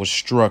stance was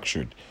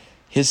structured.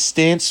 His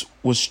stance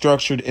was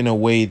structured in a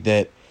way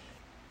that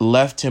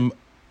left him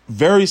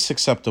very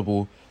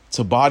susceptible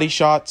to body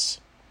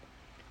shots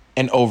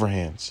and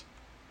overhands.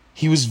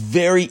 He was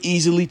very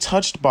easily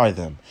touched by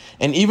them.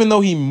 And even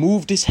though he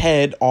moved his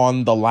head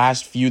on the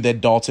last few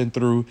that Dalton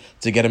threw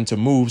to get him to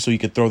move so he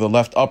could throw the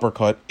left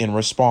uppercut in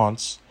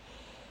response,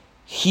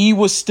 he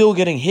was still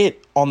getting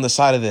hit on the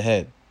side of the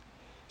head.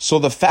 So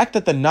the fact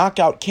that the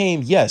knockout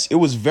came, yes, it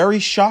was very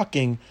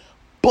shocking,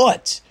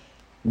 but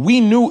we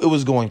knew it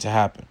was going to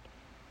happen.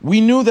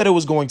 We knew that it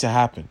was going to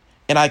happen.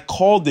 And I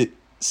called it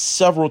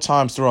several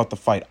times throughout the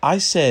fight. I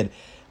said,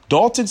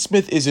 Dalton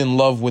Smith is in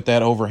love with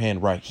that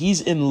overhand right.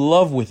 He's in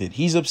love with it.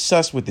 He's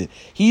obsessed with it.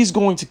 He's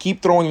going to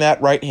keep throwing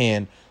that right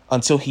hand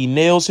until he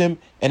nails him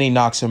and he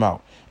knocks him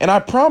out. And I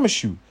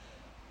promise you,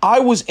 I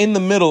was in the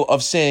middle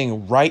of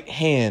saying right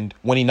hand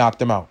when he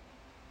knocked him out.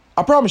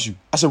 I promise you.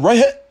 I said right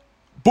hand.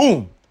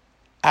 Boom.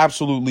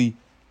 Absolutely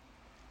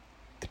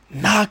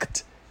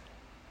knocked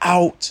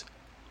out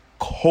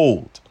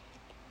cold.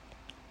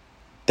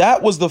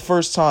 That was the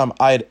first time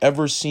I had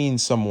ever seen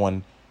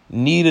someone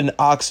need an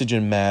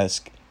oxygen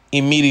mask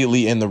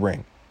immediately in the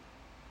ring.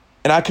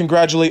 And I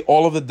congratulate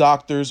all of the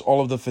doctors,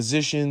 all of the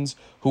physicians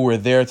who were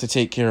there to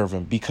take care of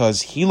him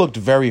because he looked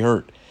very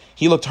hurt.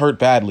 He looked hurt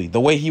badly.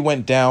 The way he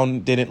went down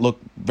didn't look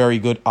very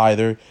good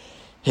either.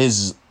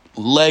 His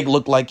leg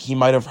looked like he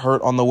might have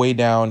hurt on the way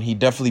down. He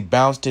definitely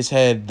bounced his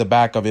head, the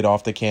back of it,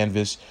 off the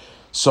canvas.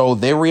 So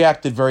they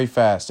reacted very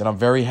fast. And I'm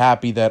very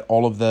happy that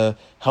all of the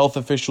health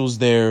officials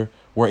there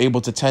were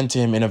able to tend to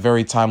him in a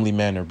very timely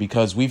manner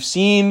because we've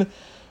seen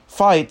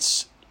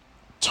fights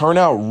turn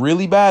out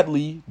really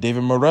badly.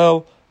 David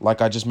Morrell,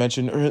 like I just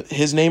mentioned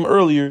his name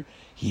earlier,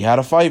 he had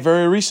a fight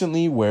very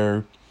recently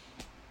where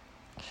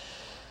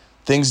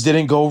things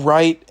didn't go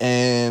right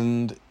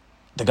and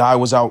the guy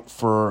was out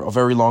for a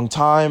very long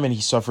time and he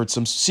suffered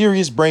some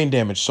serious brain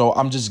damage. So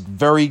I'm just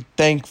very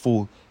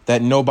thankful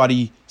that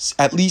nobody,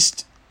 at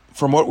least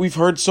from what we've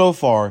heard so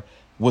far,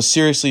 was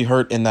seriously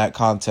hurt in that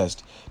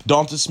contest.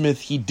 Dalton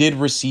Smith, he did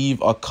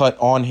receive a cut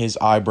on his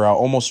eyebrow,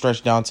 almost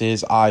stretched down to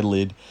his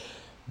eyelid.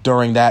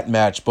 during that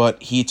match,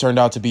 but he turned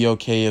out to be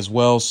okay as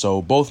well.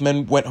 So both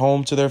men went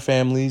home to their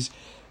families.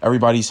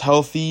 Everybody's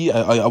healthy.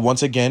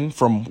 Once again,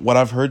 from what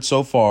I've heard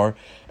so far,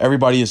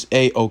 everybody is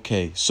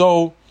A-okay.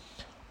 So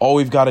all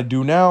we've got to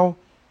do now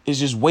is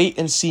just wait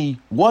and see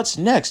what's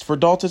next for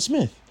Dalton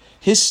Smith.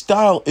 His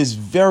style is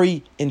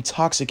very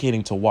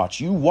intoxicating to watch.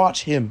 You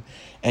watch him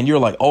and you're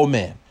like, oh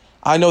man,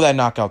 I know that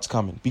knockout's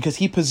coming, because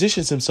he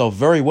positions himself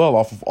very well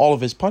off of all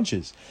of his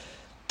punches.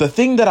 The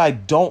thing that I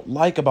don't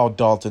like about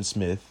Dalton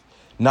Smith,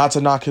 not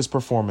to knock his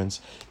performance,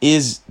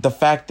 is the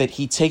fact that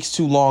he takes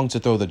too long to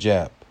throw the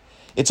jab.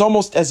 It's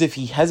almost as if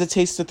he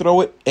hesitates to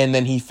throw it and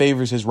then he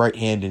favors his right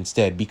hand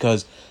instead,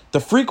 because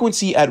the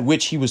frequency at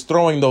which he was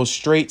throwing those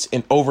straights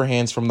and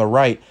overhands from the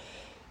right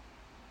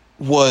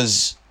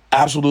was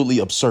absolutely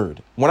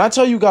absurd. When I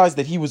tell you guys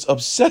that he was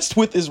obsessed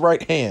with his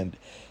right hand,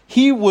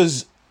 he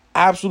was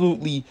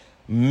absolutely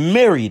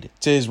married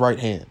to his right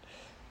hand.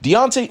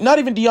 Not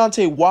even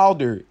Deontay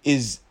Wilder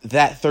is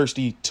that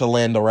thirsty to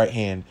land the right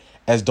hand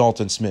as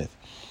Dalton Smith.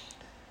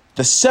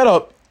 The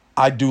setup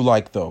I do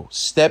like, though.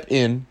 Step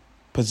in,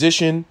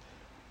 position,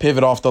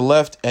 pivot off the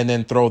left, and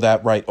then throw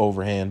that right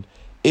overhand.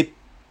 It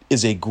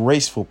is a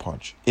graceful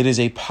punch. It is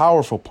a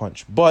powerful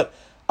punch. But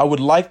I would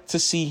like to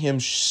see him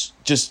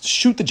just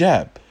shoot the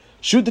jab.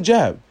 Shoot the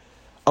jab.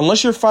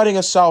 Unless you're fighting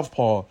a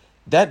southpaw,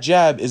 that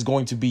jab is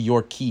going to be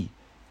your key.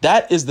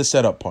 That is the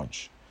setup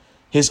punch.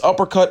 His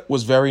uppercut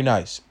was very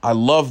nice. I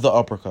love the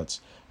uppercuts.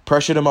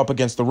 Pressured him up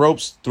against the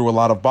ropes, threw a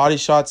lot of body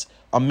shots.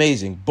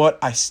 Amazing. But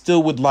I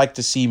still would like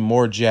to see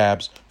more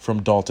jabs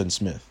from Dalton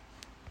Smith.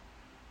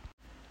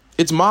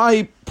 It's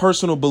my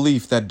personal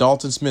belief that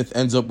Dalton Smith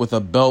ends up with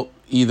a belt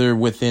either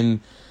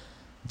within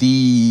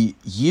the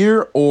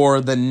year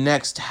or the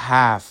next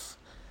half.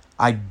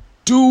 I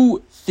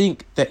do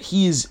think that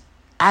he is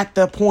at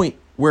the point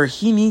where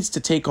he needs to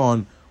take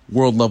on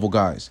world level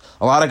guys.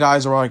 A lot of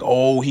guys are like,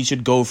 oh, he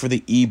should go for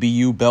the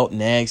EBU belt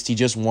next. He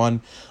just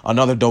won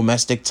another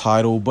domestic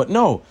title. But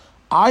no,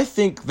 I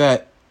think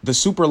that the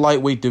super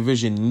lightweight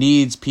division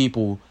needs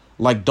people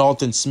like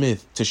Dalton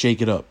Smith to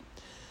shake it up.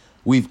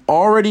 We've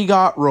already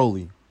got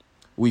Rolly.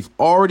 We've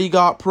already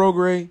got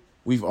Prograis.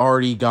 We've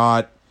already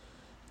got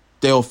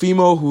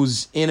Teofimo,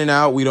 who's in and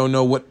out. We don't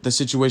know what the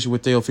situation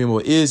with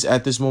Teofimo is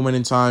at this moment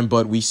in time,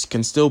 but we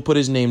can still put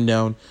his name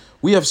down.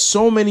 We have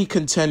so many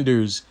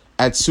contenders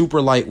at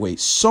super lightweight,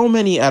 so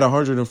many at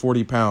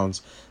 140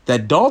 pounds,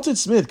 that Dalton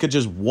Smith could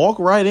just walk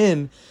right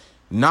in,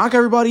 knock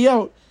everybody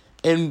out,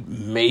 and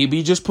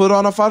maybe just put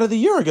on a fight of the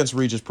year against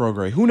Regis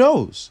Prograis. Who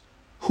knows?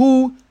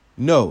 Who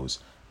knows?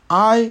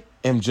 I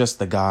am just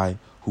the guy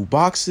who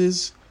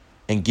boxes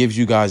and gives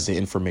you guys the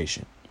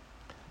information.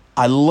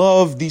 I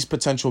love these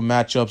potential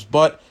matchups,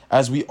 but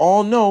as we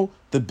all know,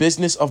 the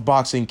business of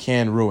boxing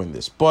can ruin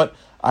this. But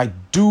I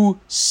do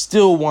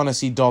still want to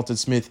see Dalton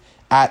Smith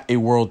at a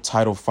world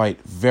title fight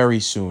very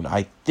soon.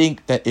 I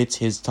think that it's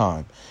his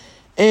time.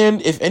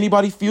 And if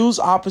anybody feels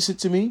opposite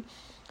to me,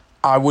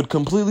 I would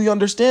completely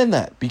understand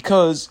that,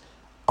 because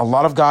a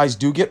lot of guys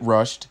do get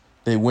rushed.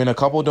 They win a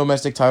couple of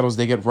domestic titles,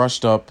 they get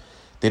rushed up,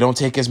 they don't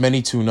take as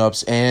many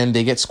tune-ups, and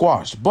they get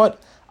squashed. But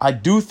I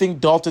do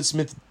think Dalton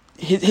Smith,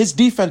 his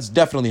defense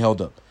definitely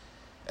held up,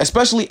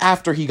 especially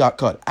after he got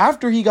cut.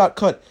 After he got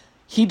cut,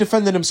 he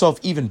defended himself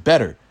even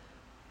better,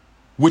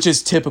 which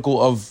is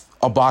typical of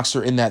a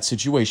boxer in that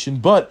situation.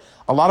 But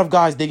a lot of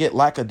guys, they get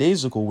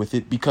lackadaisical with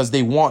it because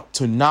they want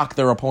to knock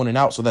their opponent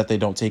out so that they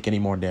don't take any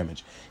more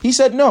damage. He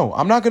said, no,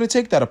 I'm not going to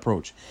take that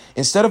approach.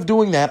 Instead of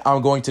doing that,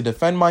 I'm going to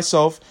defend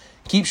myself,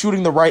 keep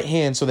shooting the right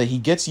hand so that he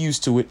gets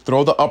used to it,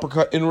 throw the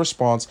uppercut in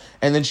response,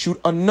 and then shoot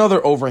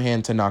another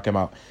overhand to knock him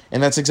out.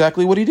 And that's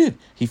exactly what he did.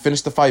 He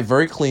finished the fight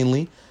very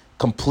cleanly,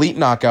 complete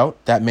knockout.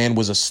 That man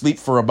was asleep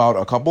for about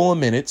a couple of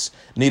minutes,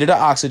 needed an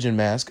oxygen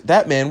mask.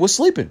 That man was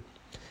sleeping.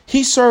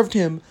 He served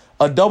him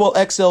a double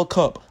XL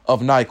cup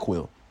of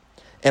NyQuil,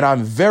 and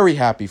I'm very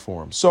happy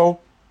for him. So,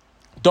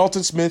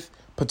 Dalton Smith,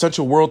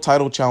 potential world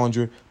title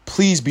challenger,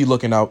 please be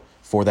looking out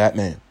for that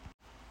man.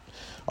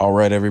 All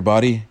right,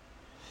 everybody.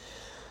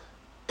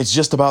 It's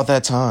just about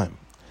that time.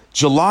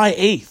 July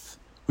 8th,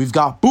 we've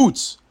got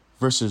Boots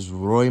versus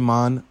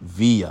Royman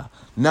Villa.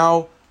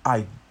 Now,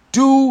 I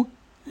do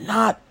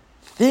not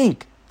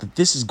think that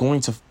this is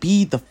going to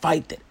be the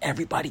fight that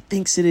everybody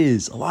thinks it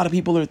is. A lot of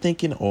people are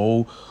thinking,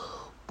 oh,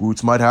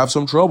 Boots might have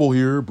some trouble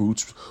here.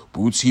 Boots,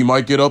 he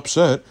might get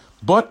upset.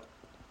 But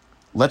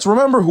let's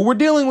remember who we're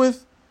dealing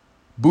with.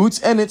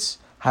 Boots Ennis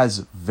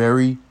has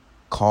very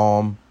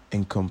calm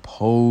and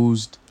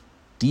composed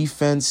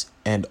defense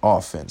and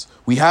offense.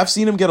 We have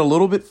seen him get a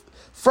little bit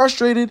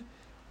frustrated.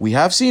 We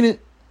have seen it.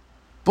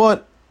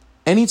 But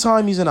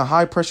anytime he's in a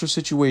high-pressure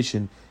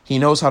situation, he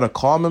knows how to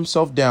calm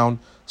himself down,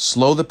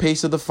 slow the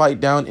pace of the fight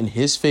down in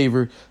his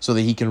favor so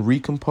that he can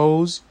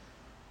recompose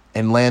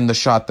and land the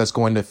shot that's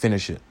going to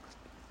finish it.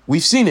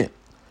 We've seen it.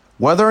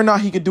 Whether or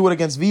not he could do it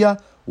against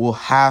Villa, we'll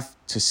have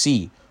to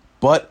see.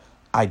 But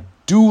I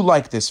do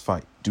like this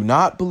fight. Do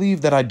not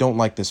believe that I don't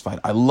like this fight.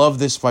 I love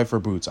this fight for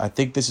Boots. I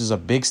think this is a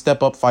big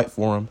step-up fight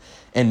for him,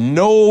 and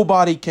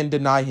nobody can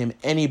deny him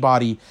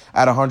anybody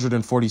at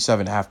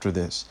 147 after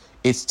this.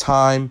 It's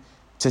time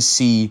to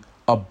see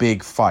a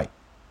big fight.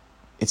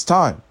 It's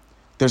time.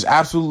 There's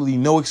absolutely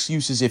no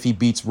excuses if he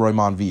beats Roy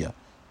Monvilla.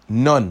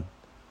 None.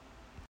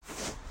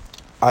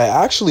 I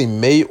actually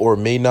may or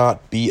may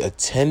not be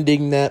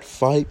attending that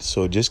fight,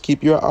 so just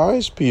keep your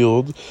eyes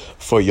peeled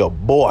for your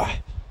boy.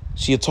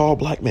 See a tall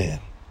black man.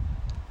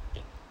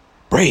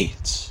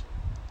 Braids.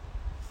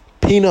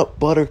 Peanut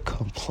butter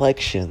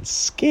complexion.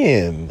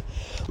 Skin.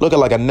 Looking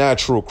like a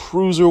natural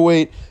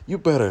cruiserweight. You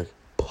better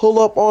pull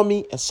up on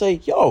me and say,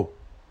 yo,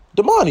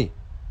 Damani,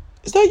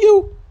 is that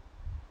you?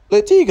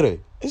 Le Tigre,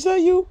 is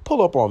that you?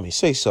 Pull up on me.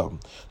 Say something.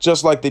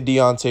 Just like the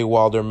Deontay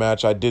Wilder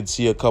match, I did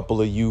see a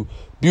couple of you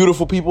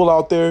beautiful people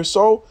out there.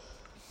 So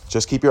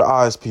just keep your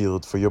eyes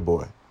peeled for your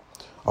boy.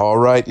 All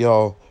right,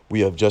 y'all. We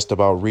have just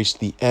about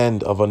reached the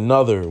end of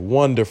another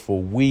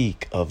wonderful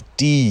week of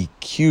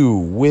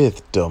DQ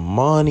with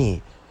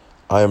Damani.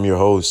 I am your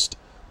host,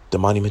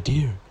 Damani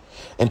Madir.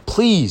 And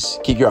please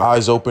keep your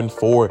eyes open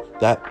for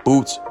that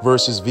Boots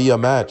versus Villa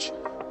match.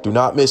 Do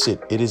not miss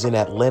it. It is in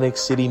Atlantic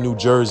City, New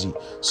Jersey.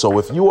 So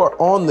if you are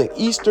on the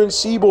Eastern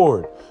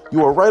Seaboard,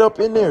 you are right up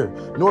in there,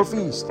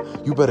 Northeast,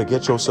 you better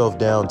get yourself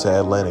down to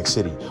Atlantic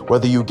City.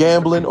 Whether you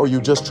gambling or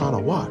you just trying to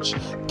watch,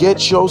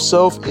 get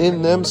yourself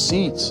in them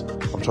seats.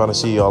 I'm trying to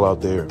see y'all out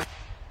there.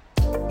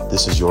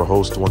 This is your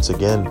host once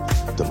again,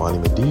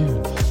 Damani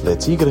Madir, Le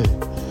Tigre.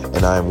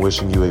 And I am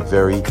wishing you a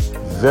very,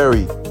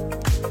 very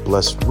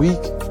blessed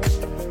week.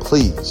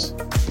 Please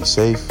be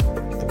safe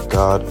and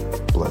God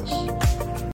bless.